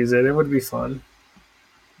could use it. It would be fun.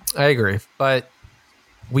 I agree, but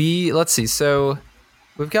let's see. So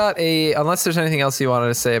we've got unless there's anything else you wanted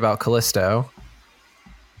to say about Callisto.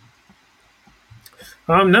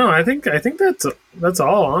 No, I think that's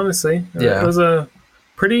all. Honestly, Yeah. It was a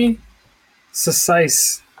pretty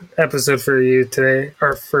concise episode for you today,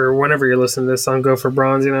 or for whenever you're listening to this on Go for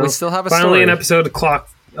Bronze. You know, We still have a finally story. an episode to clock.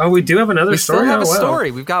 Oh, we do have another We story. still have a wow. story.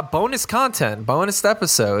 We've got bonus content, bonus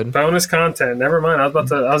episode. Bonus content. Never mind. I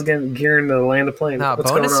was getting gearing to land a plane. No, What's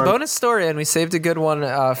going on? bonus story, and we saved a good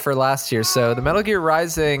one for last year. So the Metal Gear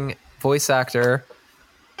Rising voice actor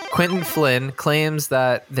Quentin Flynn claims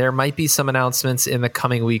that there might be some announcements in the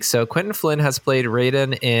coming weeks. So Quentin Flynn has played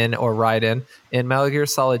Raiden in Metal Gear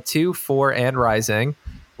Solid 2, 4, and Rising.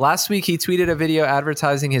 Last week, he tweeted a video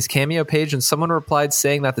advertising his cameo page, and someone replied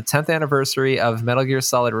saying that the 10th anniversary of Metal Gear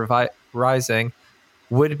Solid Rising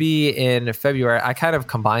would be in February. I kind of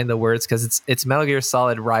combined the words because it's Metal Gear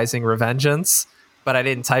Solid Rising Revengeance, but I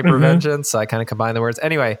didn't type Revengeance, so I kind of combined the words.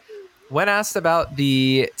 Anyway, when asked about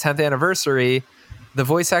the 10th anniversary, the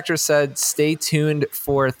voice actor said, "Stay tuned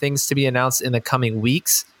for things to be announced in the coming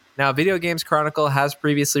weeks." Now, Video Games Chronicle has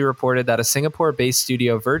previously reported that a Singapore-based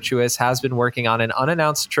studio, Virtuous, has been working on an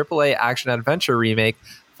unannounced AAA action-adventure remake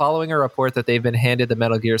following a report that they've been handed the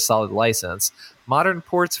Metal Gear Solid license. Modern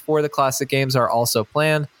ports for the classic games are also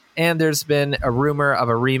planned, and there's been a rumor of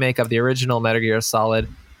a remake of the original Metal Gear Solid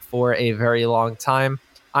for a very long time.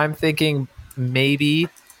 I'm thinking maybe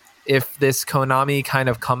if this Konami kind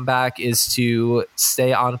of comeback is to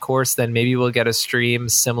stay on course, then maybe we'll get a stream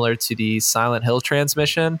similar to the Silent Hill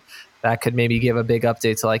transmission that could maybe give a big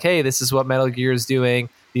update to like, hey, this is what Metal Gear is doing.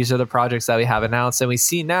 These are the projects that we have announced. And we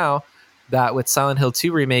see now that with Silent Hill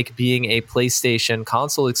 2 Remake being a PlayStation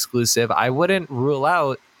console exclusive, I wouldn't rule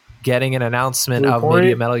out getting an announcement of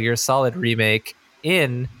maybe a Metal Gear Solid remake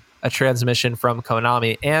in a transmission from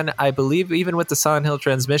Konami. And I believe even with the Silent Hill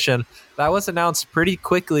transmission, that was announced pretty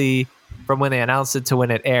quickly from when they announced it to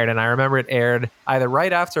when it aired. And I remember it aired either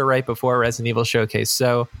right after or right before Resident Evil Showcase.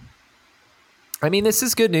 So, I mean, this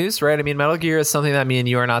is good news, right? I mean, Metal Gear is something that me and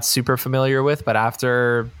you are not super familiar with, but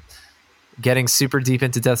after getting super deep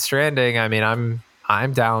into Death Stranding, I mean,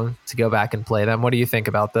 I'm down to go back and play them. What do you think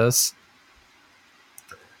about this?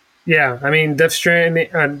 Yeah, I mean, Death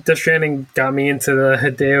Stranding got me into the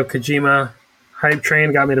Hideo Kojima hype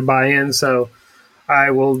train, got me to buy in. So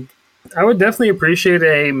I would definitely appreciate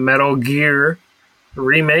a Metal Gear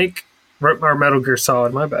remake, or Metal Gear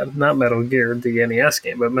Solid. My bad, not Metal Gear, the NES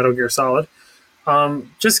game, but Metal Gear Solid.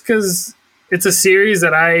 Just because it's a series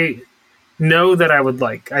that I know that I would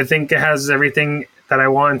like. I think it has everything that I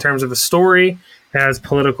want in terms of a story. It has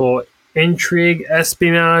political intrigue,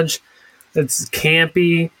 espionage. It's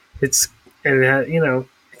campy. It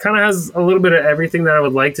kind of has a little bit of everything that I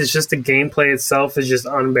would like. It's just the gameplay itself is just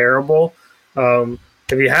unbearable. If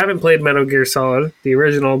you haven't played Metal Gear Solid, the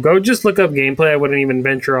original, go just look up gameplay. I wouldn't even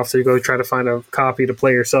venture off to go try to find a copy to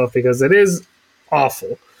play yourself because it is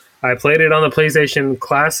awful. I played it on the PlayStation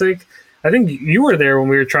Classic. I think you were there when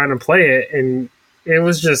we were trying to play it, and it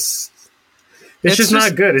was just... It's just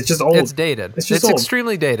not good. It's just old. It's dated. It's old.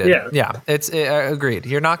 Extremely dated. Yeah. It's agreed.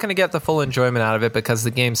 You're not going to get the full enjoyment out of it because the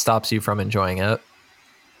game stops you from enjoying it.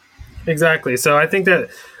 Exactly. So I think that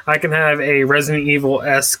I can have a Resident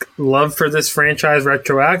Evil-esque love for this franchise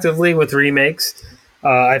retroactively with remakes.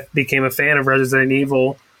 I became a fan of Resident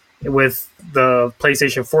Evil with the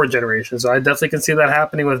PlayStation 4 generation. So I definitely can see that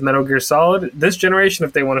happening with Metal Gear Solid this generation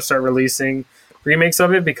if they want to start releasing remakes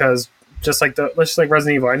of it, because just like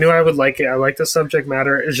Resident Evil, I knew I would like it. I like the subject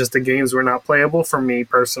matter. It's just the games were not playable for me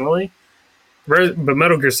personally. But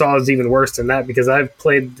Metal Gear Solid is even worse than that because I've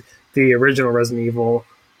played the original Resident Evil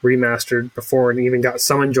remastered before and even got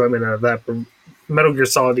some enjoyment out of that. But Metal Gear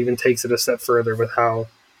Solid even takes it a step further with how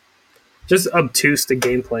just obtuse the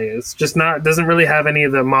gameplay is. Doesn't really have any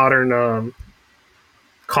of the modern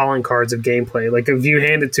calling cards of gameplay. Like if you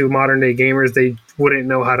hand it to modern day gamers, they wouldn't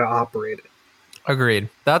know how to operate it. Agreed.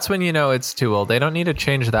 That's when you know it's too old. They don't need to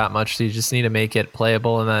change that much. So you just need to make it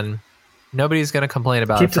playable, and then nobody's going to complain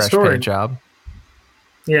about a fresh paint job.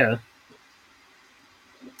 Yeah.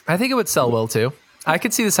 I think it would sell well too. I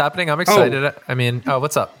could see this happening. I'm excited. I mean,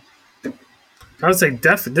 what's up? I would say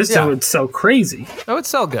definitely. This would sell crazy. It would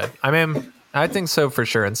sell good. I mean, I think so for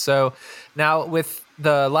sure. And so now with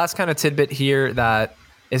the last kind of tidbit here that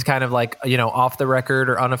is kind of like, off the record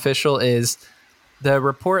or unofficial is the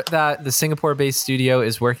report that the Singapore-based studio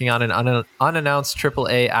is working on an unannounced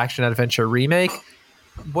AAA action-adventure remake.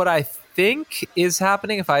 What I think is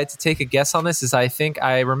happening, if I had to take a guess on this, is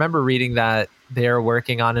I remember reading that they're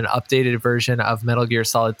working on an updated version of Metal Gear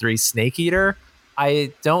Solid 3 Snake Eater.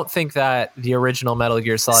 I don't think that the original Metal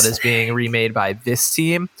Gear Solid is being remade by this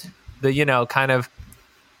team. The, kind of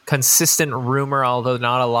consistent rumor, although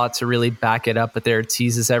not a lot to really back it up, but there are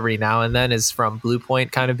teases every now and then, is from Blue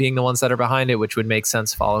Point kind of being the ones that are behind it, which would make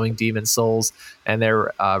sense following Demon Souls and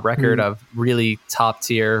their record of really top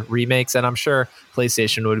tier remakes. And I'm sure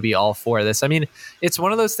PlayStation would be all for this. I mean, it's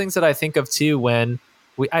one of those things that I think of too when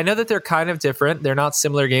I know that they're kind of different. They're not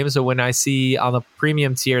similar games, but when I see on the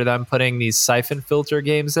premium tier them putting these Siphon Filter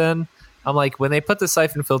games in, I'm like, when they put the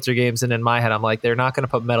Siphon Filter games in my head, I'm like, they're not going to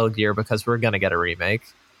put Metal Gear because we're going to get a remake.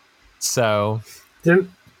 So,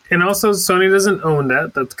 and also Sony doesn't own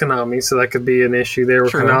that. That's Konami, so that could be an issue there.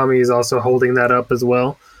 Where True. Konami is also holding that up as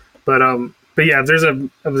well. But yeah, if there's a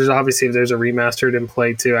remastered in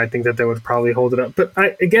play too, I think that they would probably hold it up. But I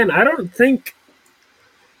think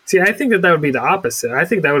that would be the opposite. I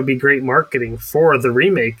think that would be great marketing for the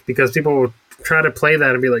remake because people would try to play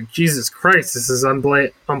that and be like, Jesus Christ, this is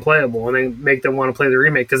unplayable, and they make them want to play the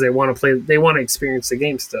remake because they want to experience the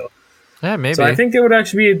game still. Yeah, maybe. So I think it would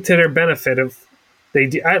actually be to their benefit if they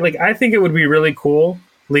do. I think it would be really cool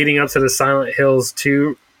leading up to the Silent Hills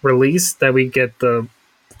 2 release that we get the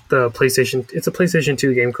PlayStation. It's a PlayStation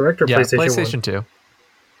 2 game, correct? Or yeah, PlayStation 1? 2.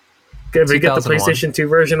 If we get the PlayStation 2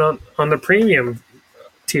 version on the premium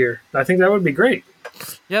tier, I think that would be great.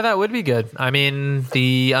 Yeah, that would be good. I mean,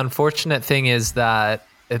 the unfortunate thing is that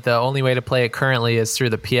the only way to play it currently is through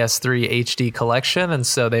the PS3 HD collection, and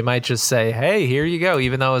so they might just say, hey, here you go,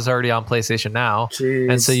 even though it's already on PlayStation Now. Jesus.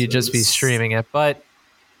 And so you'd just be streaming it. But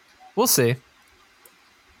we'll see.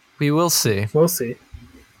 We will see. We'll see.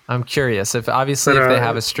 I'm curious. If they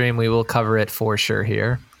have a stream, we will cover it for sure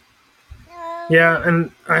here. Yeah,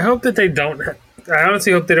 and I hope that they don't... I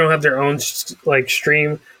honestly hope they don't have their own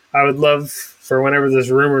stream. I would love for whenever this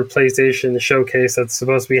rumored PlayStation showcase that's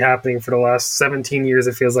supposed to be happening for the last 17 years,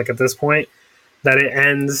 it feels like at this point, that it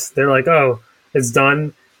ends. They're like, oh, it's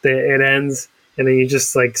done. It ends, and then you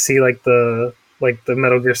just see the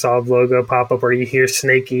Metal Gear Solid logo pop up, or you hear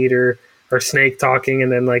Snake Eater or Snake talking,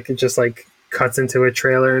 and then it just cuts into a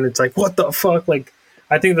trailer, and it's like, what the fuck?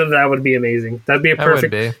 I think that would be amazing. That'd be a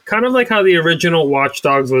perfect, kind of like how the original Watch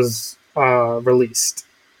Dogs was released,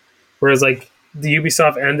 whereas the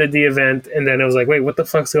Ubisoft ended the event, and then it was like, wait, what the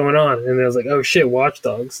fuck's going on? And then it was like, oh shit, Watch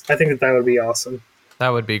Dogs. I think that would be awesome. That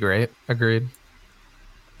would be great. Agreed.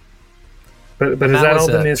 But is that all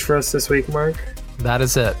the news for us this week, Mark? That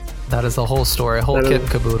is it. That is the whole story, whole kit and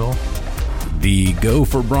caboodle. The Go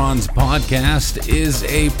for Bronze podcast is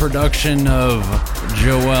a production of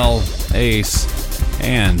Joel, Ace,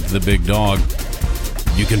 and the Big Dog.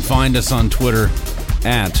 You can find us on Twitter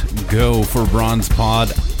at Go for Bronze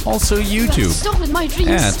Pod. Also YouTube Stop with my dreams.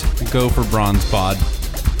 at Go for Bronze Pod.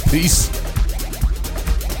 Peace.